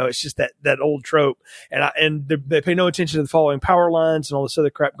them. You know, it's just that old trope, and they pay no attention to the following power lines and all this other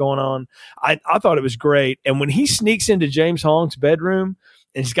crap going on. I thought it was great, and when he sneaks into James Hong's bedroom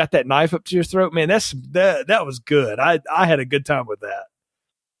and he's got that knife up to his throat, man, that was good. I had a good time with that.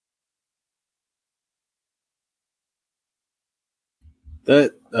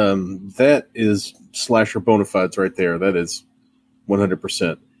 That is slasher bona fides right there. That is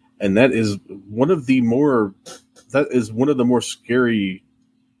 100%, and that is one of the more scary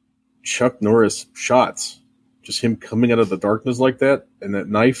Chuck Norris shots. Just him coming out of the darkness like that, and that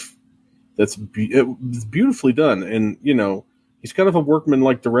knife. It's beautifully done, and you know he's kind of a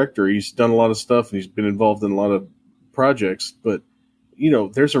workman-like director. He's done a lot of stuff, and he's been involved in a lot of projects, but. You know,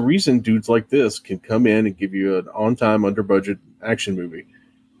 there's a reason dudes like this can come in and give you an on-time, under-budget action movie.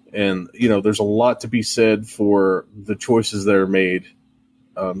 And, you know, there's a lot to be said for the choices that are made,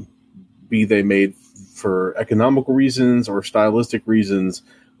 be they made for economical reasons or stylistic reasons.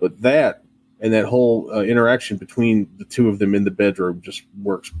 But that and that whole interaction between the two of them in the bedroom just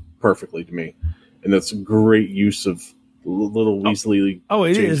works perfectly to me. And that's a great use of little Weasley. Oh,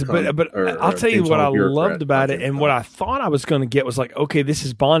 it is. But I'll tell you what I loved about it, and what I thought I was going to get was like, okay, this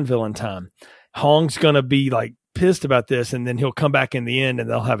is Bond villain time. Hong's going to be like pissed about this, and then he'll come back in the end, and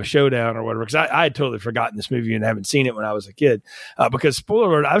they'll have a showdown or whatever. Because I had totally forgotten this movie and haven't seen it when I was a kid. Because spoiler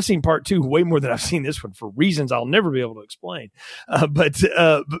alert, I've seen part 2 way more than I've seen this one for reasons I'll never be able to explain. But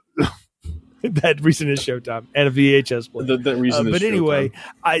that reason is Showtime and a VHS player. That reason is but anyway,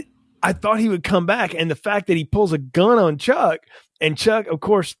 Showtime. I thought he would come back, and the fact that he pulls a gun on Chuck, and Chuck, of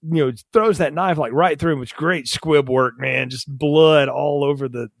course, you know, throws that knife like right through him, which great squib work, man, just blood all over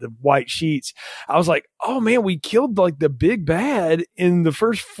the white sheets. I was like, oh man, we killed like the big bad in the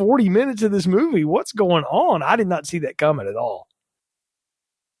first 40 minutes of this movie. What's going on? I did not see that coming at all.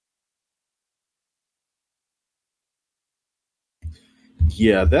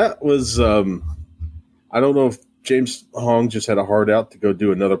 Yeah, that was, I don't know if James Hong just had a heart out to go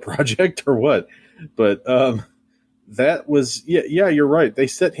do another project or what, but that was yeah. You're right. They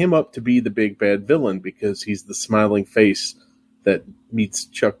set him up to be the big bad villain because he's the smiling face that meets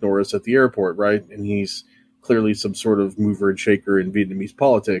Chuck Norris at the airport, right? And he's clearly some sort of mover and shaker in Vietnamese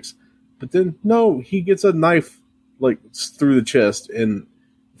politics. But then no, he gets a knife like through the chest, and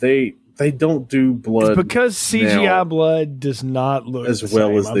they don't do blood. It's because CGI blood does not look as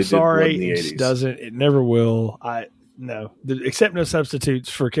well as they did blood in the 80s. It just doesn't. It never will. Except no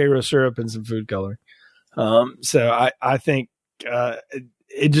substitutes for Karo syrup and some food coloring. So I think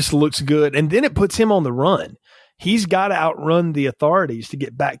it just looks good, and then it puts him on the run. He's got to outrun the authorities to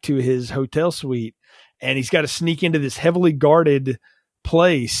get back to his hotel suite, and he's got to sneak into this heavily guarded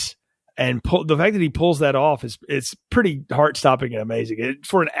place. And the fact that he pulls that off it's pretty heart-stopping and amazing.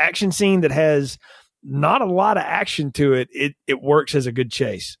 For an action scene that has not a lot of action to it, it works as a good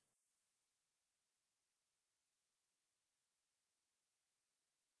chase.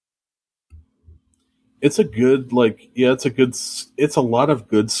 It's a good, it's a lot of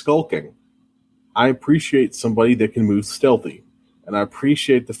good skulking. I appreciate somebody that can move stealthy. And I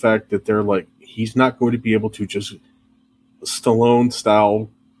appreciate the fact that they're like, he's not going to be able to just Stallone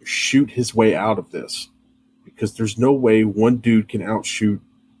style shoot his way out of this, because there's no way one dude can outshoot,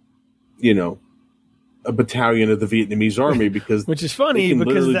 you know, a battalion of the Vietnamese army, because which is funny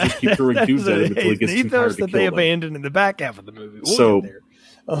because just keep throwing dudes at him until he gets too tired to kill that they them. abandoned in the back half of the movie. We'll get there.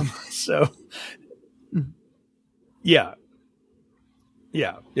 Yeah,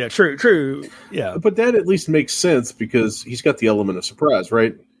 true. Yeah, but that at least makes sense because he's got the element of surprise,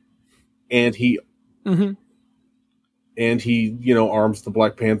 right? And he. Mm-hmm. And he, you know, arms the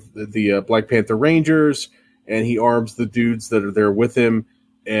Black Panther Rangers, and he arms the dudes that are there with him.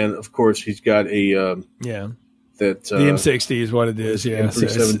 And of course, he's got the M60 is what it is. Yeah, so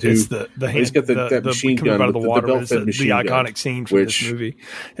it's he's got that machine gun, out of the water. the iconic gun, scene from this movie,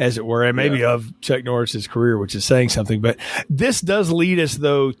 as it were, and maybe of Chuck Norris's career, which is saying something. But this does lead us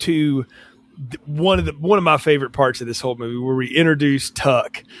though to one of my favorite parts of this whole movie, where we introduce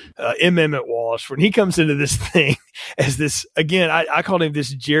Tuck, Emmett Walsh, when he comes into this thing as this, again, I called him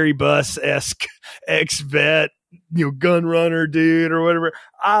this Jerry Buss-esque ex-vet, you know, gun runner dude or whatever.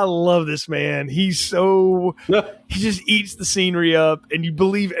 I love this man. He just eats the scenery up, and you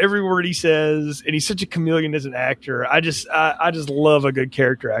believe every word he says, and he's such a chameleon as an actor. I just love a good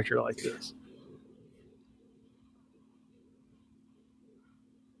character actor like this.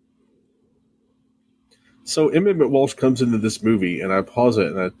 So Emmett Walsh comes into this movie, and I pause it,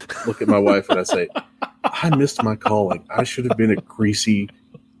 and I look at my wife, and I say, I missed my calling. I should have been a greasy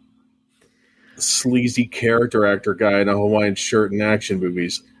sleazy character actor guy in a Hawaiian shirt in action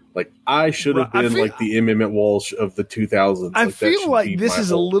movies. Like, I should have been like the M. Emmett Walsh of the 2000s. I feel like this is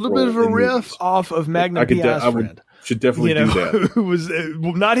a little bit of a riff off of Magnum P.I.'s friend. Should definitely do that. Who was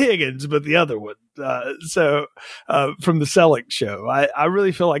not Higgins, but the other one. From the Selleck show, I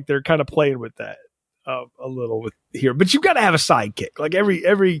really feel like they're kind of playing with that a little with here. But you've got to have a sidekick. Like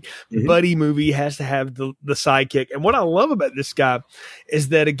every buddy movie has to have the sidekick. And what I love about this guy is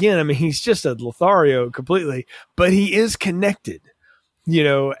that, again, I mean, he's just a Lothario completely, but he is connected.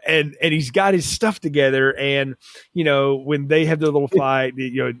 And he's got his stuff together, and when they have their little fight,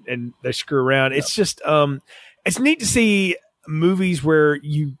 and they screw around, it's just it's neat to see movies where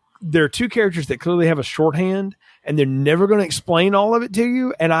there are two characters that clearly have a shorthand, and they're never going to explain all of it to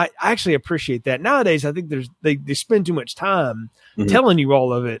you. And I actually appreciate that. Nowadays, I think they spend too much time telling you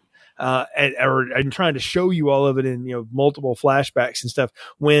all of it, and trying to show you all of it in multiple flashbacks and stuff.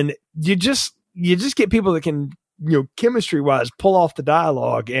 When you just get people that can, chemistry wise, pull off the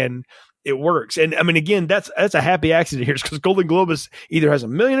dialogue, and it works. And I mean, again, that's a happy accident here, because Golden Globus either has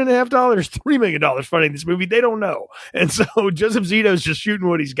 $1.5 million, $3 million funding this movie. They don't know. And so Joseph Zito's just shooting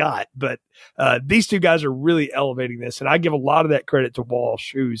what he's got. But these two guys are really elevating this. And I give a lot of that credit to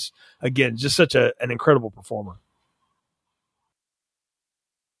Walsh, who's, again, just such an incredible performer.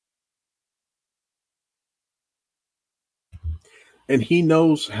 And he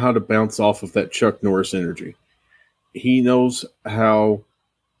knows how to bounce off of that Chuck Norris energy. He knows how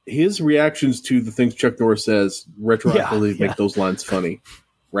his reactions to the things Chuck Norris says retroactively make those lines funny,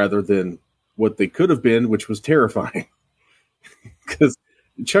 rather than what they could have been, which was terrifying. Because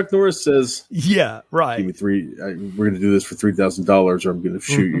Chuck Norris says, "Yeah, right. Give me we're going to do this for $3,000, or I'm going to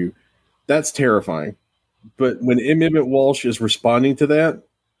shoot you." That's terrifying. But when M. Emmett Walsh is responding to that,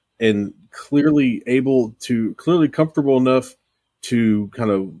 and clearly comfortable enough to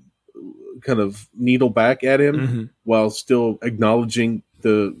kind of needle back at him while still acknowledging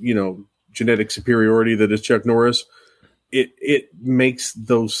the genetic superiority that is Chuck Norris, it makes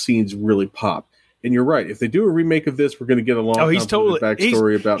those scenes really pop. And you're right. If they do a remake of this, we're going to get a long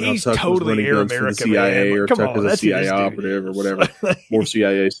backstory about how Tuck was running guns for the CIA, or Tuck is a CIA operative, or whatever. More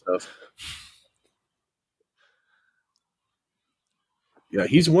CIA stuff. Yeah,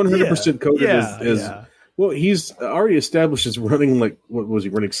 he's 100% coded as well, he's already established as running, like, what was he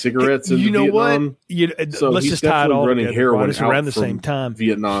running, cigarettes in Vietnam? So let's just tie it all running together. heroin Around the same time.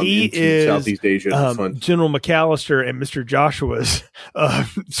 Vietnam he into is Southeast Asia. General McAllister and Mr. Joshua's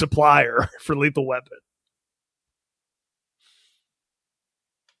supplier for Lethal Weapon.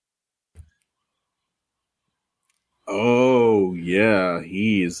 Oh, yeah.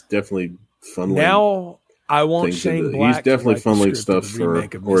 He is definitely funneling. Now, I want Shane Black. He's definitely funneling stuff or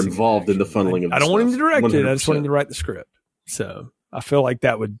involved in the funneling of. I don't want him to direct 100%. it. I just want him to write the script. So I feel like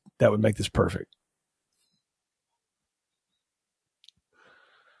that would make this perfect.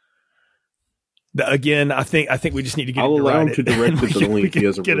 Again, I think we just need to get. I'll allow him to direct it, but only if he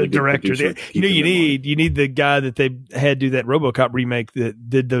has a really good director. You need the guy that they had do that RoboCop remake that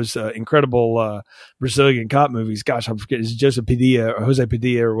did those incredible Brazilian cop movies. Gosh, I forget, it's José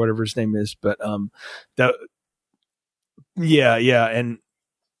Padilla or whatever his name is. But Jose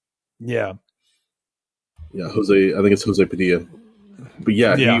I think it's Jose Padilla. But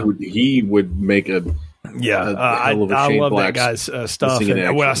he would make a. I love that guy's stuff.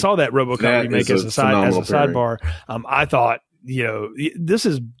 And when I saw that RoboCop remake as a sidebar, I thought, this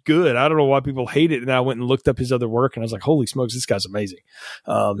is good. I don't know why people hate it. And I went and looked up his other work, and I was like, holy smokes, this guy's amazing.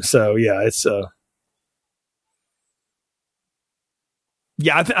 It's.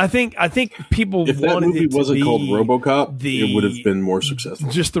 I think people if that movie wasn't called RoboCop, it would have been more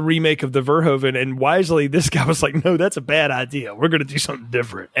successful. Just the remake of the Verhoeven, and wisely, this guy was like, "No, that's a bad idea. We're going to do something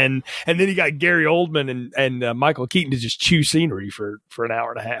different." And then he got Gary Oldman and Michael Keaton to just chew scenery for an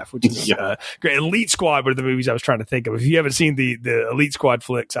hour and a half, which is great. Elite Squad were the movies I was trying to think of. If you haven't seen the Elite Squad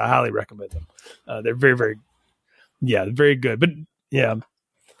flicks, I highly recommend them. They're very, very, very good. But 100%.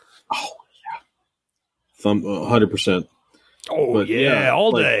 Oh, but,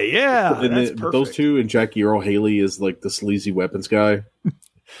 all day. Yeah. And those two, and Jackie Earl Haley is like the sleazy weapons guy.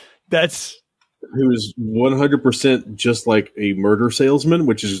 Who is 100% just like a murder salesman,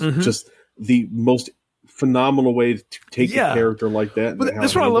 which is just the most phenomenal way to take a character like that. But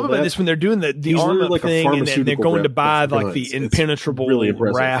that's what I love about this, when they're doing the arm up thing, and they're going to buy like the impenetrable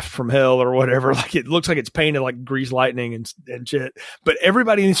raft from hell or whatever. Like, it looks like it's painted like Grease Lightning and shit. But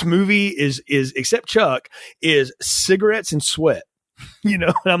everybody in this movie is except Chuck is cigarettes and sweat. And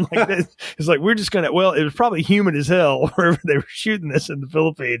I'm like, it's like, we're just gonna. Well, it was probably humid as hell wherever they were shooting this in the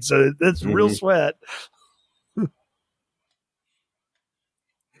Philippines, so that's real sweat.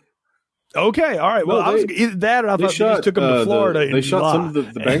 Okay, all right. Well, No, I was either that, or I thought they just took him to Florida. They shot some of the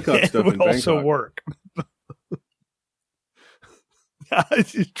Bangkok stuff in Bangkok. Also work.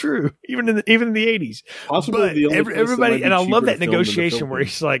 It's true, even in the 80s. Possibly the only everybody, and I love that negotiation where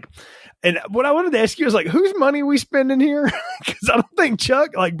he's like, and what I wanted to ask you is like, whose money are we spending here? Because I don't think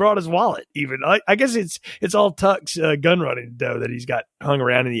Chuck like brought his wallet. Even I guess it's all Tuck's gun running dough that he's got hung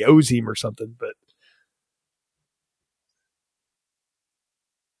around and he owes him or something. But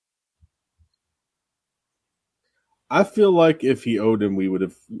I feel like if he owed him,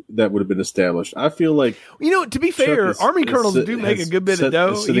 that would have been established. I feel like, to be fair, Army colonels do make a good bit of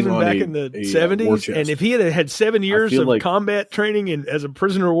dough even back in the 70s. And if he had 7 years of combat training and as a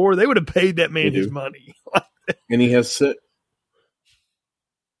prisoner of war, they would have paid that man his money. And he has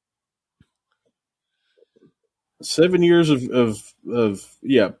 7 years of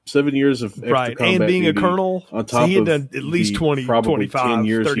 7 years of extra right, combat and being a duty colonel, on top he had of done at least 20, probably 25, 10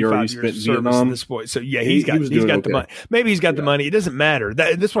 years 35 he already years spent in service Vietnam. at this point. So yeah, he's got okay. the money. Maybe he's got the money. It doesn't matter.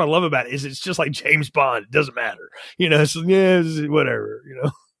 That's what I love about it is it's just like James Bond. It doesn't matter. So whatever.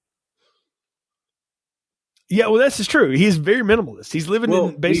 Yeah, well, that's just true. He's very minimalist. He's living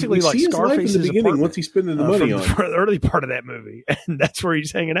in basically we like see his life Scarface's in the beginning apartment once he's spending the money on the early part of that movie, and that's where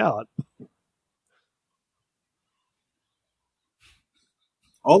he's hanging out.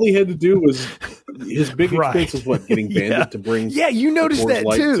 All he had to do was his big expense was what, getting Bandit to bring. Yeah, you noticed that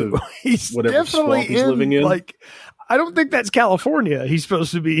too. He's definitely he's living in. Like, I don't think that's California. He's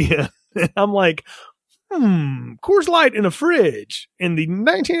supposed to be. I'm like, Coors Light in a fridge in the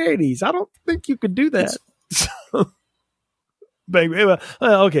 1980s. I don't think you could do that.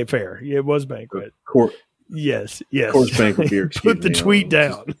 Okay, fair. Yeah, it was Banquet. Yes. Coors Banquet beer. Put the tweet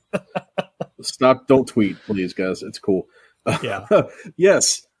down. Stop! Don't tweet, please, guys. It's cool. Yeah.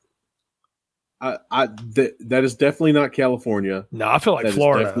 Yes. That is definitely not California. No, I feel like that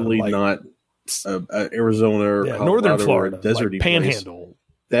Florida. Is definitely not Arizona or Colorado northern Florida, or a deserty like Panhandle.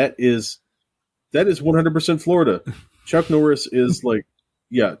 That is 100% Florida. Chuck Norris is like,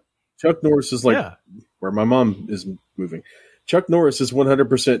 Chuck Norris is like where my mom is moving. Chuck Norris is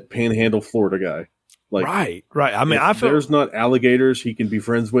 100% Panhandle, Florida guy. Like, right. I mean, I feel there's not alligators he can be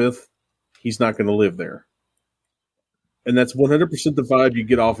friends with. He's not going to live there. And that's 100% the vibe you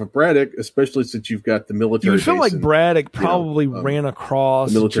get off of Braddock, especially since you've got the military. You would feel like Braddock probably ran across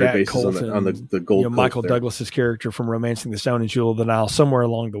the military Jack bases Colton, on the Gold Coast Michael there. Douglas's character from Romancing the Stone and Jewel of the Nile somewhere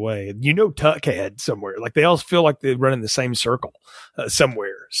along the way. Tuck had somewhere. Like they all feel like they run in the same circle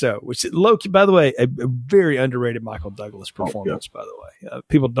somewhere. So, which low-key, by the way, a very underrated Michael Douglas performance. By the way,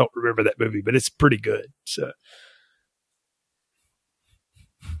 people don't remember that movie, but it's pretty good. So.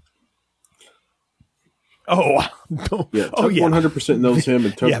 Tuck 100% knows him,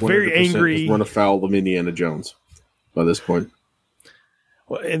 and Tuck 100% very angry. has run afoul of Indiana Jones by this point.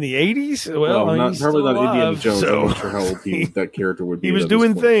 Well, in the 80s? Probably not alive, Indiana Jones. So. I'm not sure how old that character would be. He was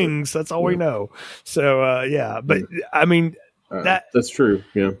doing things. That's all we know. So, but I mean, that's true.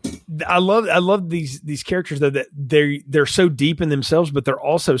 Yeah, I love these characters though, that they're so deep in themselves, but they're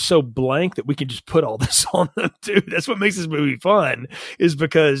also so blank that we can just put all this on them too. That's what makes this movie fun, is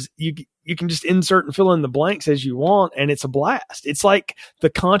because you can just insert and fill in the blanks as you want, and it's a blast. It's like the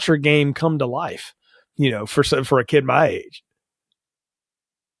Contra game come to life, for a kid my age.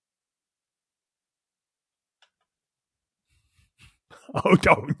 Oh,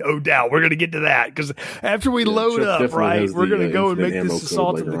 no doubt. We're going to get to that because after we load up, right, we're going to go and make this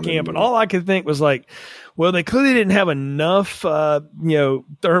assault of the camp. And all I could think was like, well, they clearly didn't have enough,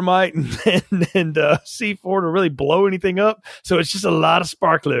 thermite and C4 to really blow anything up. So it's just a lot of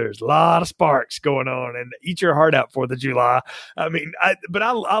sparklers, a lot of sparks going on, and eat your heart out 4th of July. I mean, I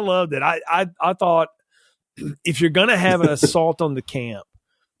loved it. I thought if you're going to have an assault on the camp,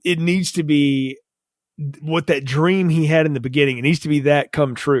 it needs to be what that dream he had in the beginning. It needs to be that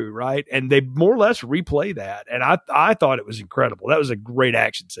come true, right? And they more or less replay that. And I thought it was incredible. That was a great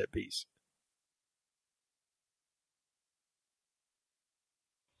action set piece.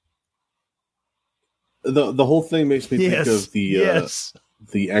 The whole thing makes me think of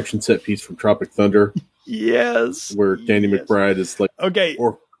the action set piece from Tropic Thunder. Yes. Where Danny McBride is like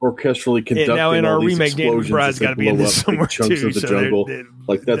orchestrally conducting now in our all these remake, Danny explosions McBride's got to be in this somewhere chunks too. Of the jungle.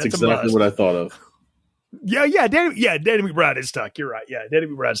 That's exactly what I thought of. Yeah, Danny McBride is Tuck. You're right. Yeah, Danny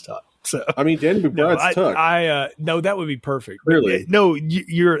McBride's Tuck. So I mean, Danny McBride's Tuck. No, that would be perfect. Clearly, no,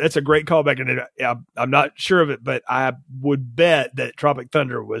 that's a great callback, and I'm not sure of it, but I would bet that Tropic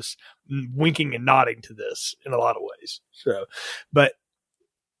Thunder was winking and nodding to this in a lot of ways. So, but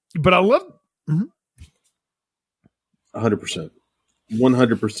I love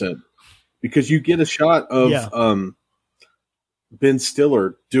 100%, because you get a shot of Ben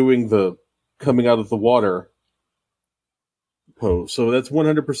Stiller doing the coming out of the water pose. So that's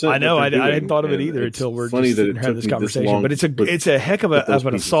 100%. I know. I hadn't thought of it either until we're just sitting here having this conversation. But it's a heck of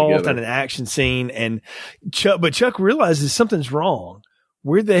an assault together. And an action scene. And Chuck realizes something's wrong.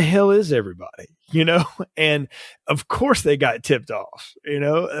 Where the hell is everybody? You know, and of course they got tipped off. You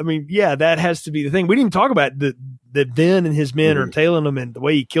know, I mean, yeah, that has to be the thing. We didn't even talk about that Ben and his men are tailing him, and the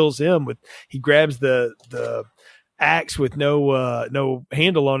way he kills him he grabs the axe with no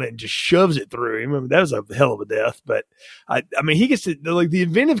handle on it and just shoves it through him. I mean, that was a hell of a death. But I mean, he gets to the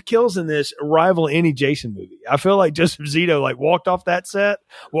inventive kills in this rival any Jason movie. I feel like Joseph Zito walked off that set,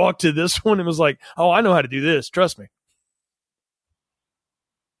 walked to this one, and was like, "Oh, I know how to do this. Trust me."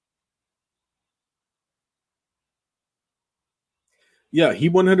 Yeah, he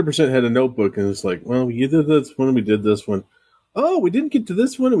 100% had a notebook and it's like, well, you did this one, we did this one. Oh, we didn't get to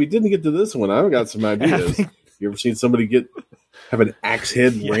this one, and we didn't get to this one. I've got some ideas. You ever seen somebody have an axe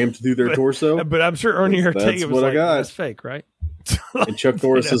head rammed through their torso? But I'm sure Ernie Ortega was like, that's fake, right? And Chuck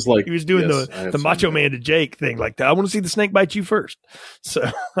Norris is like, he was doing the Macho Man to Jake thing, like, I want to see the snake bite you first. So,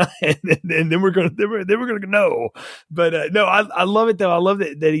 and then we're gonna know. But no, I love it though. I love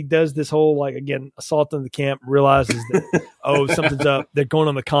that he does this whole again assault on the camp. Realizes that something's up. They're going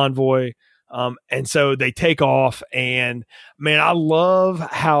on the convoy. And so they take off, and man, I love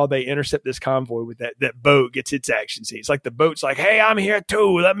how they intercept this convoy with that boat gets its action scene. It's like the boat's like, "Hey, I'm here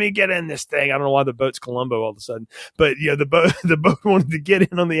too. Let me get in this thing." I don't know why the boat's Columbo all of a sudden, but the boat wanted to get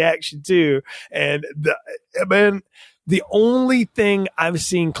in on the action too. And the only thing I've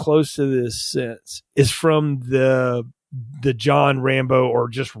seen close to this since is from the John Rambo or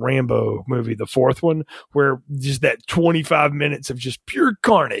just Rambo movie, the fourth one, where just that 25 minutes of just pure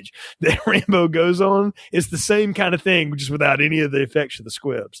carnage that Rambo goes on. It's the same kind of thing, just without any of the effects of the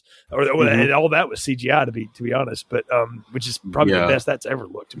squibs, and all that was CGI to be honest, but which is probably the best that's ever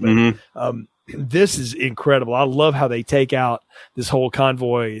looked. But this is incredible. I love how they take out this whole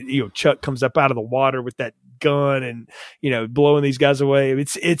convoy. Chuck comes up out of the water with that gun and blowing these guys away.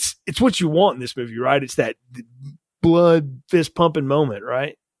 It's what you want in this movie, right? It's that blood fist pumping moment,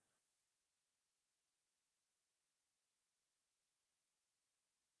 right?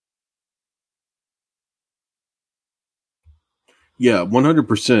 Yeah,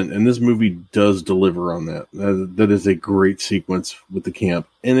 100%. And this movie does deliver on that. That is a great sequence with the camp,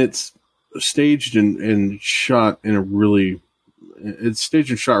 and it's staged and shot really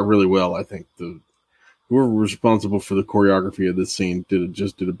well. I think whoever was responsible for the choreography of this scene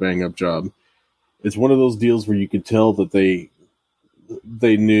did a bang up job. It's one of those deals where you could tell that they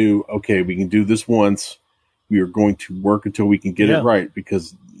knew, okay, we can do this once. We are going to work until we can get it right,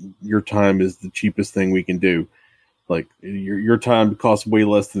 because your time is the cheapest thing we can do. Like your time costs way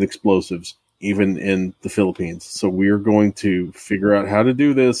less than explosives, even in the Philippines. So we are going to figure out how to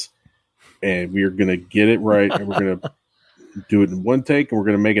do this, and we are going to get it right, and we're going to do it in one take, and we're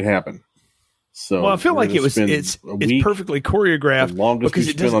going to make it happen. So, well, I feel like it's perfectly choreographed because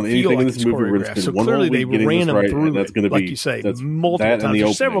it doesn't feel like it's choreographed. So clearly they ran them through it, like you say, multiple times.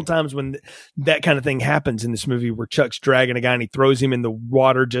 There's several times when that kind of thing happens in this movie where Chuck's dragging a guy and he throws him in the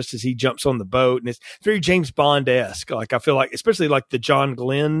water just as he jumps on the boat, and it's very James Bond-esque. Like I feel like, especially like the John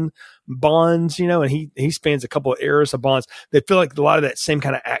Glenn Bonds, and he spans a couple of eras of Bonds. They feel like a lot of that same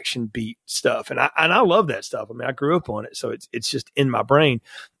kind of action beat stuff, and I love that stuff. I mean, I grew up on it, so it's just in my brain.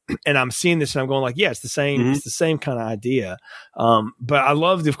 And I'm seeing this and I'm going like, yeah, it's the same. It's the same kind of idea. But I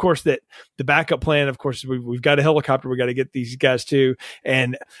loved, of course, that the backup plan, of course, we've got a helicopter. We got to get these guys too.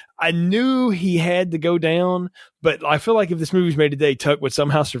 And I knew he had to go down, but I feel like if this movie's made today, Tuck would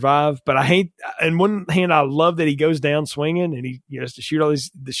somehow survive. But on one hand, I love that he goes down swinging and he has to shoot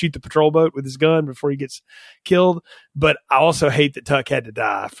the patrol boat with his gun before he gets killed. But I also hate that Tuck had to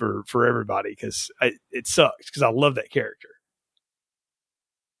die for everybody, because it sucks, because I love that character.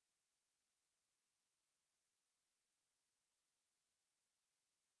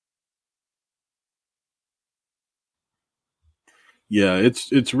 Yeah,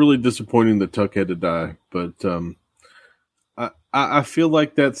 it's really disappointing that Tuck had to die, but I feel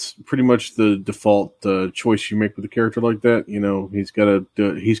like that's pretty much the default choice you make with a character like that.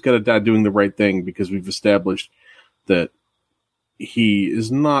 He's got to die doing the right thing, because we've established that he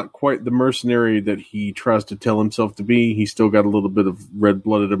is not quite the mercenary that he tries to tell himself to be. He's still got a little bit of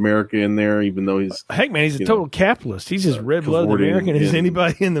red-blooded America in there, even though he's he's a total capitalist. He's as red-blooded American as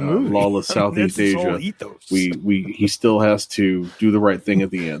anybody in the movie. Lawless Southeast Asia. He still has to do the right thing at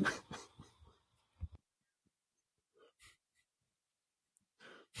the end.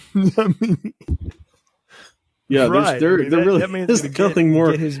 Yeah, right. there really is nothing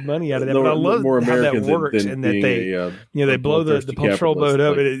more. Get his money out of that. But I love how that works, and that they blow the patrol boat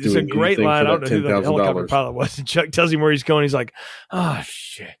up. Like it's a great line. I don't know who the helicopter pilot was. And Chuck tells him where he's going. He's like, "Oh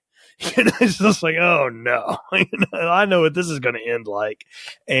shit." It's just like, oh no, I know what this is going to end like.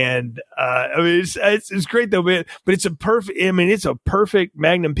 And I mean, it's great though, but it's a perfect. I mean, it's a perfect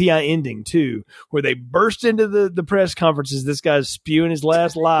Magnum PI ending too, where they burst into the press conferences. This guy's spewing his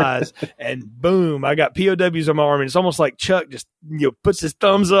last lies, and boom, I got POWs on my arm, and it's almost like Chuck just puts his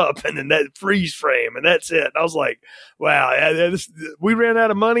thumbs up, and then that freeze frame, and that's it. And I was like, wow, we ran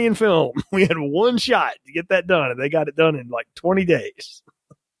out of money in film. We had one shot to get that done, and they got it done in like 20 days.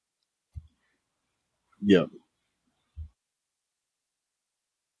 Yeah.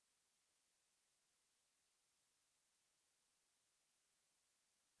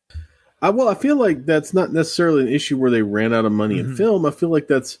 I feel like that's not necessarily an issue where they ran out of money in film. I feel like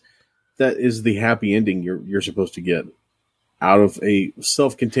that is the happy ending you're supposed to get out of a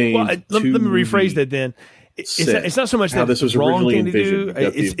self-contained. Well, let me rephrase that then. It's not so much that this was the wrong thing to do.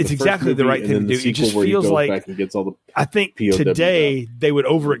 It's exactly the right thing to do. It just feels like I think today they would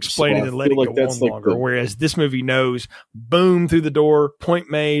over-explain it and let it go on longer. Whereas this movie knows, boom, through the door, point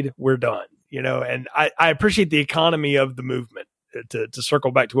made, we're done. And I appreciate the economy of the movement to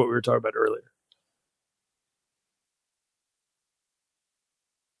circle back to what we were talking about earlier.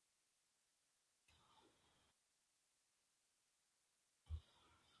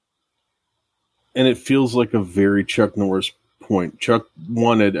 And it feels like a very Chuck Norris point. Chuck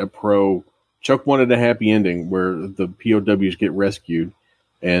wanted a happy ending where the POWs get rescued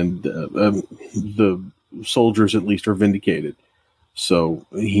and the soldiers at least are vindicated. So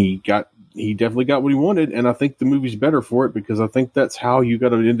he definitely got what he wanted, and I think the movie's better for it because I think that's how you got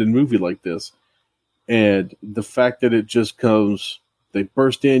to end a movie like this. And the fact that it just comes, they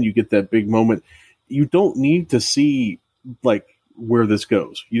burst in, you get that big moment. You don't need to see where this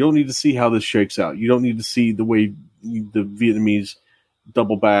goes. You don't need to see how this shakes out. You don't need to see the way the Vietnamese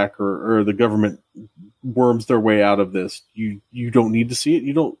double back or the government worms their way out of this. You don't need to see it.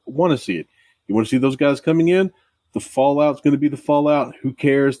 You don't want to see it. You want to see those guys coming in. The fallout's going to be the fallout. Who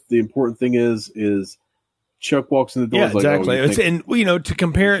cares? The important thing is Chuck walks in the door. Yeah, exactly. To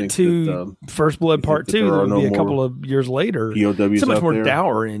compare it to First Blood Part 2, that would be a couple of years later. POWs it's a much more there.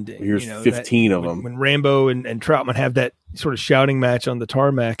 dour ending. Here's 15 of them. When Rambo and Troutman have that sort of shouting match on the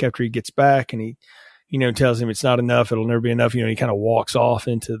tarmac after he gets back, and he, tells him it's not enough, it'll never be enough. He kind of walks off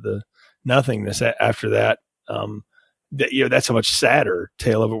into the nothingness after that. That's a much sadder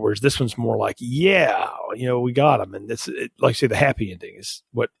tale of it. Whereas this one's more like, we got him, and like I say, the happy ending is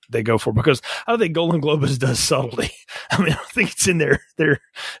what they go for, because I don't think Golden Globus does subtlety. I mean, I don't think it's in their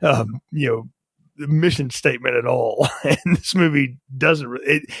mission statement at all. And this movie doesn't.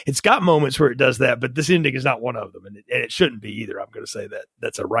 It's got moments where it does that, but this ending is not one of them, and it shouldn't be either. I'm going to say that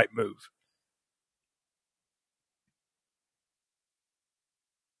that's a right move.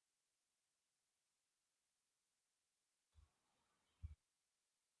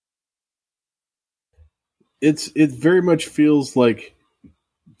 It very much feels like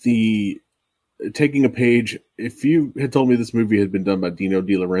taking a page. If you had told me this movie had been done by Dino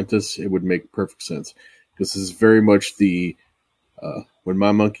De Laurentiis, it would make perfect sense, because this is very much the when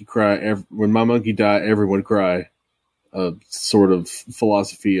my monkey die, everyone cry sort of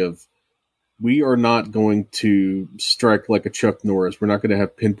philosophy of, we are not going to strike like a Chuck Norris. We're not going to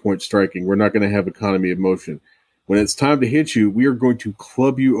have pinpoint striking. We're not going to have economy of motion. When it's time to hit you, we are going to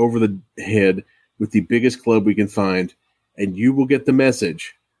club you over the head with the biggest club we can find, and you will get the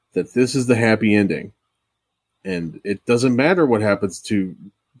message that this is the happy ending. And it doesn't matter what happens to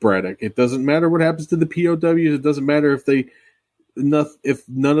Braddock. It doesn't matter what happens to the POWs. It doesn't matter if if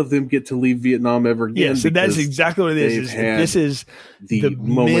none of them get to leave Vietnam ever again. Yeah, so that's exactly what it is. This is the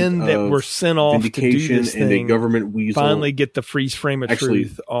men that were sent off to do this thing, and a government weasel finally get the freeze frame of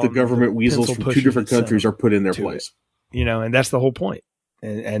truth. The government weasels from two different countries are put in their place. And that's the whole point.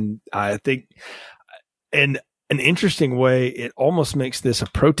 And I think, in an interesting way, it almost makes this a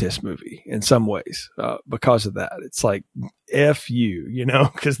protest movie in some ways because of that. It's like, F you,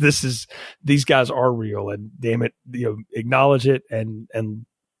 because these guys are real, and damn it, acknowledge it and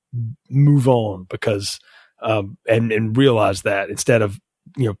move on, because and realize that, instead of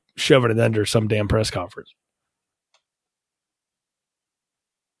shoving it under some damn press conference.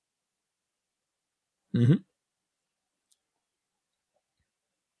 Mm-hmm.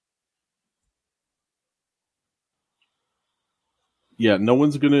 Yeah,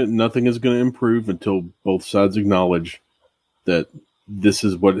 nothing is gonna improve until both sides acknowledge that this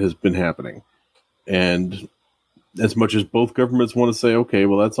is what has been happening. And as much as both governments want to say, okay,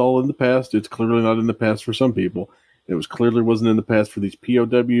 well, that's all in the past, it's clearly not in the past for some people. It clearly wasn't in the past for these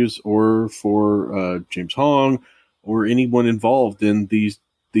POWs or for James Hong or anyone involved in these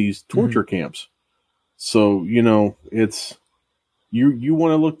torture camps. So, it's you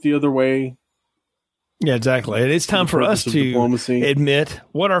want to look the other way. Yeah, exactly. And it's time for us to admit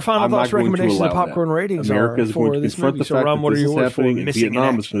what our final thoughts, recommendations, and popcorn ratings America is are for going to this confront movie. the fact Ron, what that are this is yours for happening, and Missing in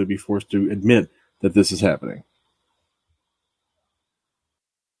Vietnam is Action? going to be forced to admit that this is happening.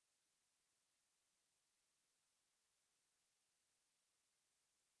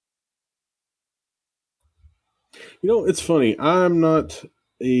 It's funny. I'm not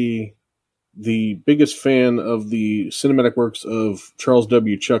the biggest fan of the cinematic works of Charles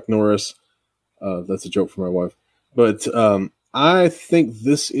W. Chuck Norris. That's a joke for my wife. But I think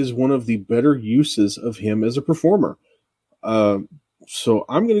this is one of the better uses of him as a performer. So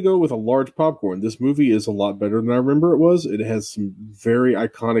I'm going to go with a large popcorn. This movie is a lot better than I remember it was. It has some very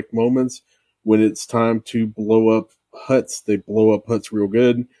iconic moments. When it's time to blow up huts, they blow up huts real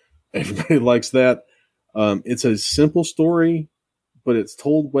good. Everybody likes that. It's a simple story, but it's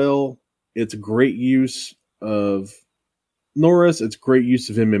told well. It's a great use of Norris. It's great use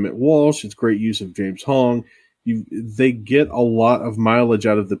of M. Emmett Walsh. It's great use of James Hong. They get a lot of mileage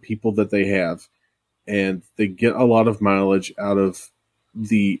out of the people that they have, and they get a lot of mileage out of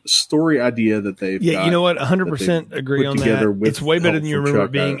the story idea that they've got. You know what? 100% agree on that. It's way better than you remember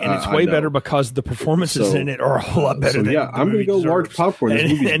it being, and it's way better because the performances in it are a whole lot better than I'm going to go large popcorn. This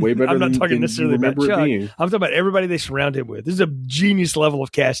movie's way better than you remember it being. I'm talking about everybody they surround him with. This is a genius level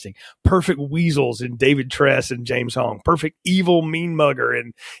of casting. Perfect weasels in David Tress and James Hong. Perfect evil mean mugger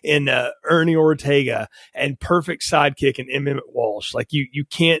in Ernie Ortega. And perfect sidekick in M. Emmett Walsh. Like, you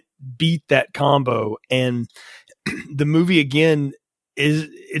can't beat that combo. And the movie, again,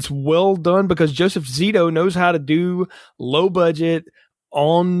 it's well done because Joseph Zito knows how to do low budget,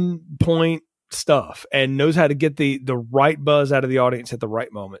 on point stuff and knows how to get the right buzz out of the audience at the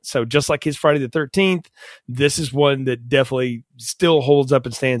right moment. So just like his Friday the 13th, this is one that definitely still holds up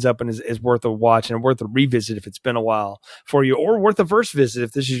and stands up and is worth a watch and worth a revisit if it's been a while for you, or worth a first visit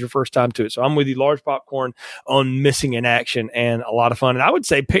if this is your first time to it. So I'm with you, large popcorn on Missing in Action, and a lot of fun. And I would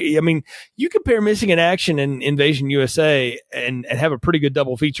say, you compare Missing in Action and Invasion USA and have a pretty good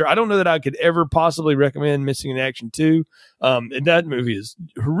double feature. I don't know that I could ever possibly recommend Missing in Action 2. And that movie is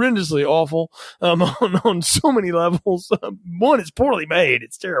horrendously awful on so many levels. One, it's poorly made.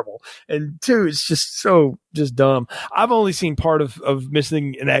 It's terrible. And two, it's just dumb. I've only seen part of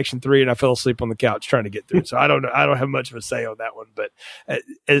Missing in Action 3, and I fell asleep on the couch trying to get through it. So I don't have much of a say on that one. But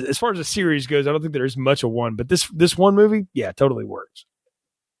as far as the series goes, I don't think there's much of one. But this one movie, yeah, totally works.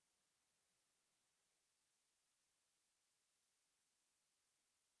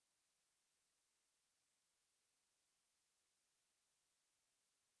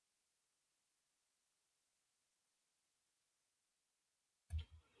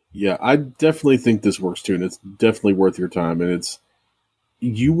 Yeah, I definitely think this works too, and it's definitely worth your time. And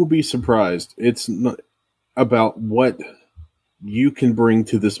you will be surprised. It's not about what you can bring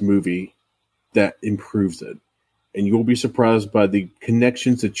to this movie that improves it, and you will be surprised by the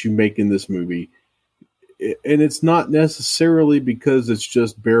connections that you make in this movie. And it's not necessarily because it's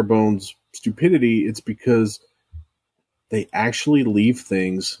just bare bones stupidity. It's because they actually leave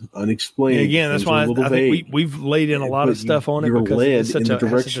things unexplained. And again, that's why I think we've laid in a lot of stuff on it because it's such in the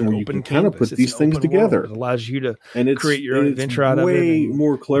direction where you can kind of put these things together. It allows you to create your own adventure out of it. Way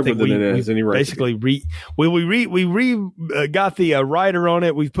more clever than it has any right. Basically, we got the writer on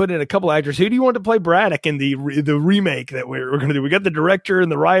it. We've put in a couple actors. Who do you want to play Braddock in the remake that we're going to do? We got the director and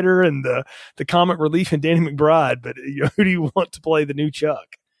the writer and the comic relief and Danny McBride. But who do you want to play the new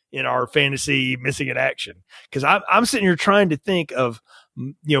Chuck in our fantasy Missing in Action? Because I'm sitting here trying to think of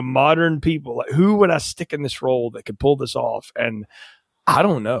modern people. Like, who would I stick in this role that could pull this off? And I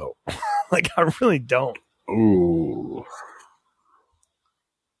don't know. Like, I really don't. Ooh.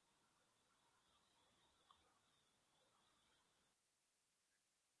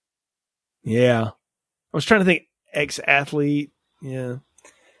 Yeah. I was trying to think ex-athlete. Yeah.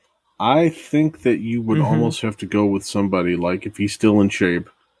 I think that you would almost have to go with somebody like, if he's still in shape,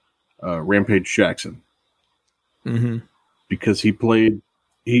 Rampage Jackson. Mm-hmm. Because he played,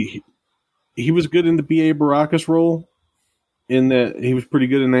 he was good in the B.A. Baracus role, in that he was pretty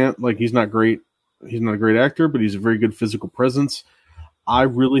good in that. Like, he's not great. He's not a great actor, but he's a very good physical presence. I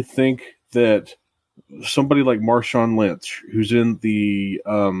really think that somebody like Marshawn Lynch, who's in the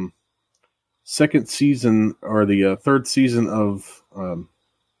second season or the third season of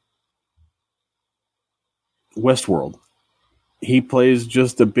Westworld, he plays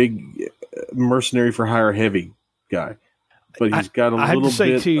just a big mercenary for hire heavy guy, but he's got a I have little to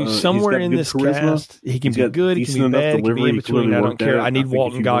say bit. too, somewhere in this cast, he can be good, he can be bad, he can be in between. I don't care. I need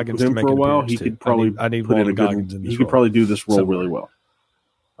Walton Goggins to make for a an while. appearance. He could probably I need put in Walton a Goggins good. in this He could role. probably do this role Somewhere. really well.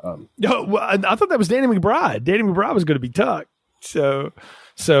 No, well, I thought that was Danny McBride. Danny McBride was going to be Tuck. So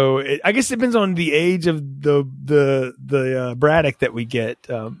I guess it depends on the age of the Braddock that we get.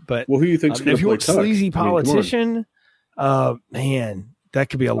 But Well, who do you think's going if to you play want Tuck? sleazy I mean, come on. politician, man, that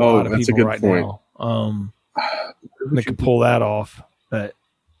could be a lot of that's a people good right point. now. That could pull that off, but.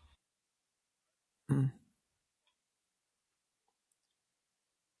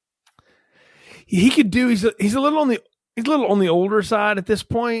 He could do. He's a little on the older side at this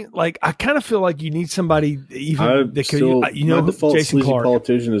point. Like I kind of feel like you need somebody even that could. My default Jason sleazy Clark.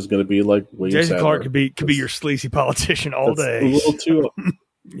 politician is going to be like William Jason Sadler. Clark could be your sleazy politician all That's day. A little too.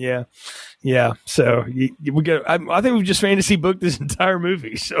 Yeah. So we got. I think we've just fantasy booked this entire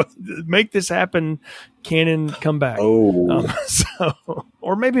movie. So make this happen. Cannon, come back. Oh,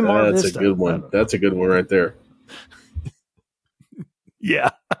 or maybe Mar that's Vista. a good one. That's a good one right there. Yeah.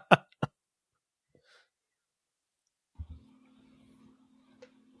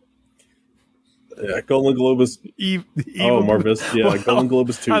 Yeah, Golden Globus. Mar Vista. Yeah, Golden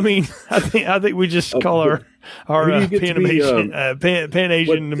Globus too. I mean, I think we just call our who do you get to be, Pan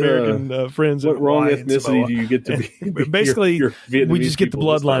Asian American friends. What wrong Hawaii and ethnicity Samoa. do you get to be? Basically, your Vietnamese we just get the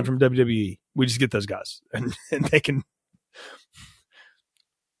people this bloodline time. from WWE. We just get those guys, and they can.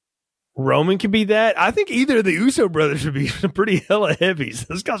 Roman could be that. I think either of the Uso brothers would be pretty hella heavies.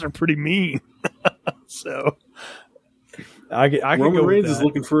 Those guys are pretty mean. So I could Roman go with Reigns that. is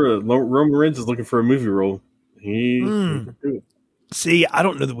looking for a movie role. He can do it. See, I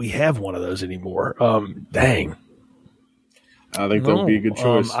don't know that we have one of those anymore. Dang. I think that would be a good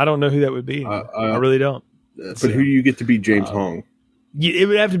choice. I don't know who that would be. I really don't. But who do you get to be James Hong? It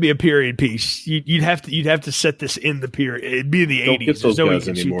would have to be a period piece. You'd have to set this in the period. It'd be in the Don't 80s. get those There's no way you guys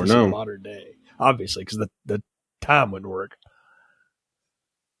can shoot anymore, this in no. modern day, obviously, because the time wouldn't work.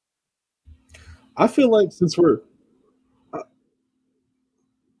 I feel like since we're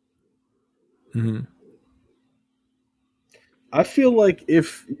I feel like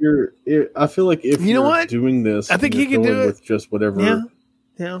if you're doing this, I think and he you're could do going it. with just whatever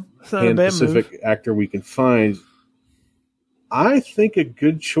Yeah, it's not a bad Pacific move. actor we can find. I think a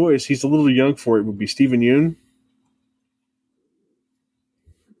good choice. He's a little young for it. Would be Stephen Yeun.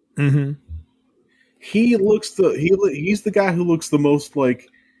 Mm-hmm. He's the guy who looks the most like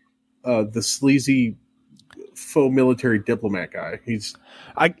the sleazy faux military diplomat guy.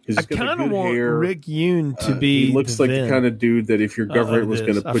 I kind of want Rick Yoon to be. He looks like the kind of dude that if your government was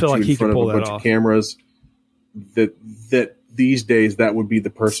going to put you in front of a bunch of cameras, that these days that would be the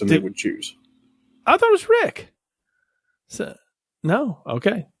person they would choose. I thought it was Rick. So, no,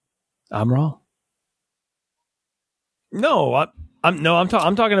 okay, I'm wrong. No, I'm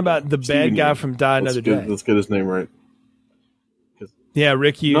talking about the bad guy from Die Another Day. Let's get his name right. Yeah,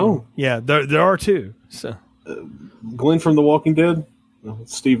 Rick Yoon. No. Yeah, there are two. So Glenn from The Walking Dead. No,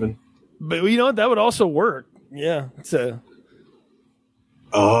 it's Steven. But you know what? That would also work. Yeah. So.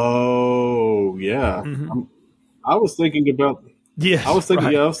 Oh yeah. Mm-hmm. I was thinking about. Yes, I was thinking.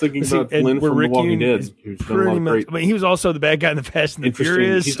 right. Yeah, I was thinking about Glenn from The Walking Dead, who's done a lot of great. I mean, he was also the bad guy in the Fast and the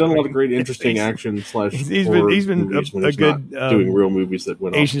Furious. He's done a lot of great, interesting action slash. He's been a good doing real movies that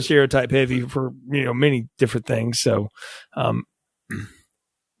went Asian off. stereotype heavy for many different things. So,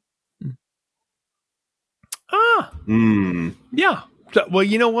 yeah. So, well,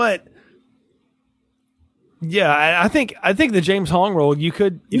 you know what? Yeah, I think the James Hong role you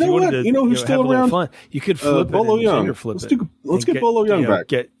could. If You know wanted what? to, You know who's have still a little around? Fun, you could flip it Bolo and Young. gender flip it. Let's get Bolo Young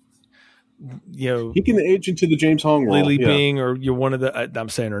back. He can age into the James Hong role. Lily Bing, or you're one of the. I'm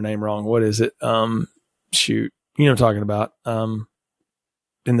saying her name wrong. What is it? Shoot, you know what I'm talking about.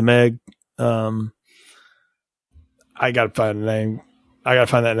 In the Meg. I got to find the name. I got to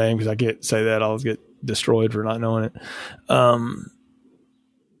find that name because I can't say that. I'll get destroyed for not knowing it.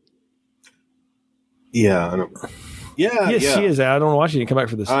 Yeah, I know. Yeah, yes, yeah. she is. I don't know why she didn't come back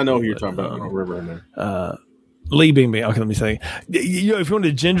for this. I know who you're talking about. I don't remember her name. Lee Bingbing. Okay, let me say. If you want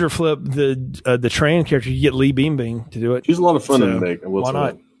to ginger flip the Tran character, you get Lee Bingbing to do it. She's a lot of fun to make. Why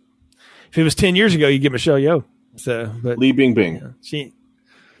not? If it was 10 years ago, you get Michelle Yeoh. So, but Lee Bingbing. Yeah, she.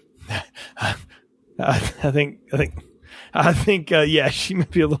 I think, yeah, she may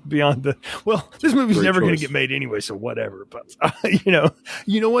be a little beyond the. Well, this movie's Great never going to choice. get made anyway, so whatever. But you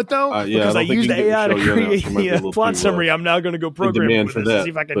know what though? Yeah, because I used AI to create She might be a the little plot too, summary. I'm now going to go program it demand with for this that, and see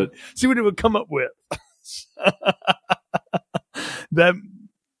if I can but- see what it would come up with. That.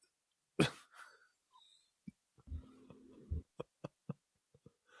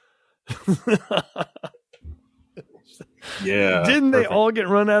 Yeah. Didn't they all get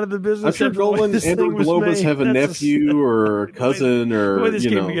run out of the business? I'm sure Golan and Globus have a nephew or a cousin or,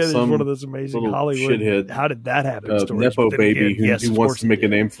 some one of those amazing Hollywood shithead. How did that happen? Nepo baby who wants to make a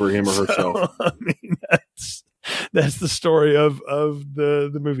name for him or herself. I mean, that's the story of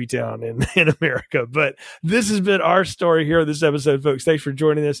the movie town in America. But this has been our story here on this episode, folks. Thanks for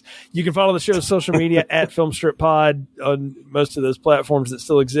joining us. You can follow the show's social media at FilmstripPod on most of those platforms that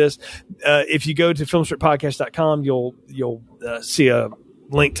still exist. If you go to filmstrippodcast.com, you'll see a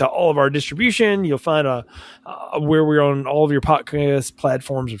link to all of our distribution. You'll find where we're on all of your podcast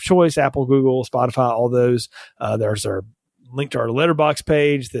platforms of choice, Apple, Google, Spotify, all those. There's our link to our Letterboxd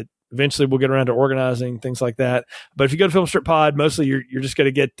page that eventually we'll get around to organizing, things like that. But if you go to Film Strip Pod, mostly you're just going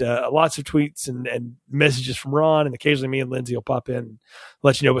to get lots of tweets and messages from Ron, and occasionally me and Lindsay will pop in and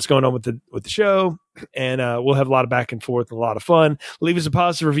let you know what's going on with the show. And we'll have a lot of back and forth, a lot of fun. Leave us a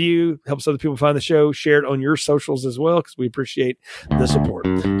positive review, helps other people find the show. Share it on your socials as well, because we appreciate the support.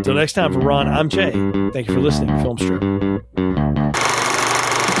 Until next time, for Ron, I'm Jay. Thank you for listening to Film Strip.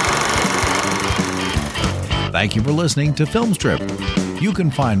 Thank you for listening to Film Strip. You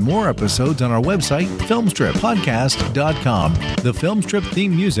can find more episodes on our website, filmstrippodcast.com. The Film Strip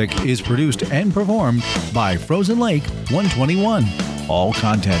theme music is produced and performed by Frozen Lake 121. All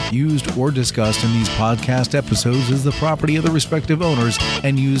content used or discussed in these podcast episodes is the property of the respective owners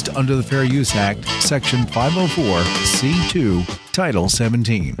and used under the Fair Use Act, Section 504, C2, Title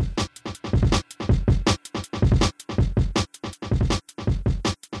 17.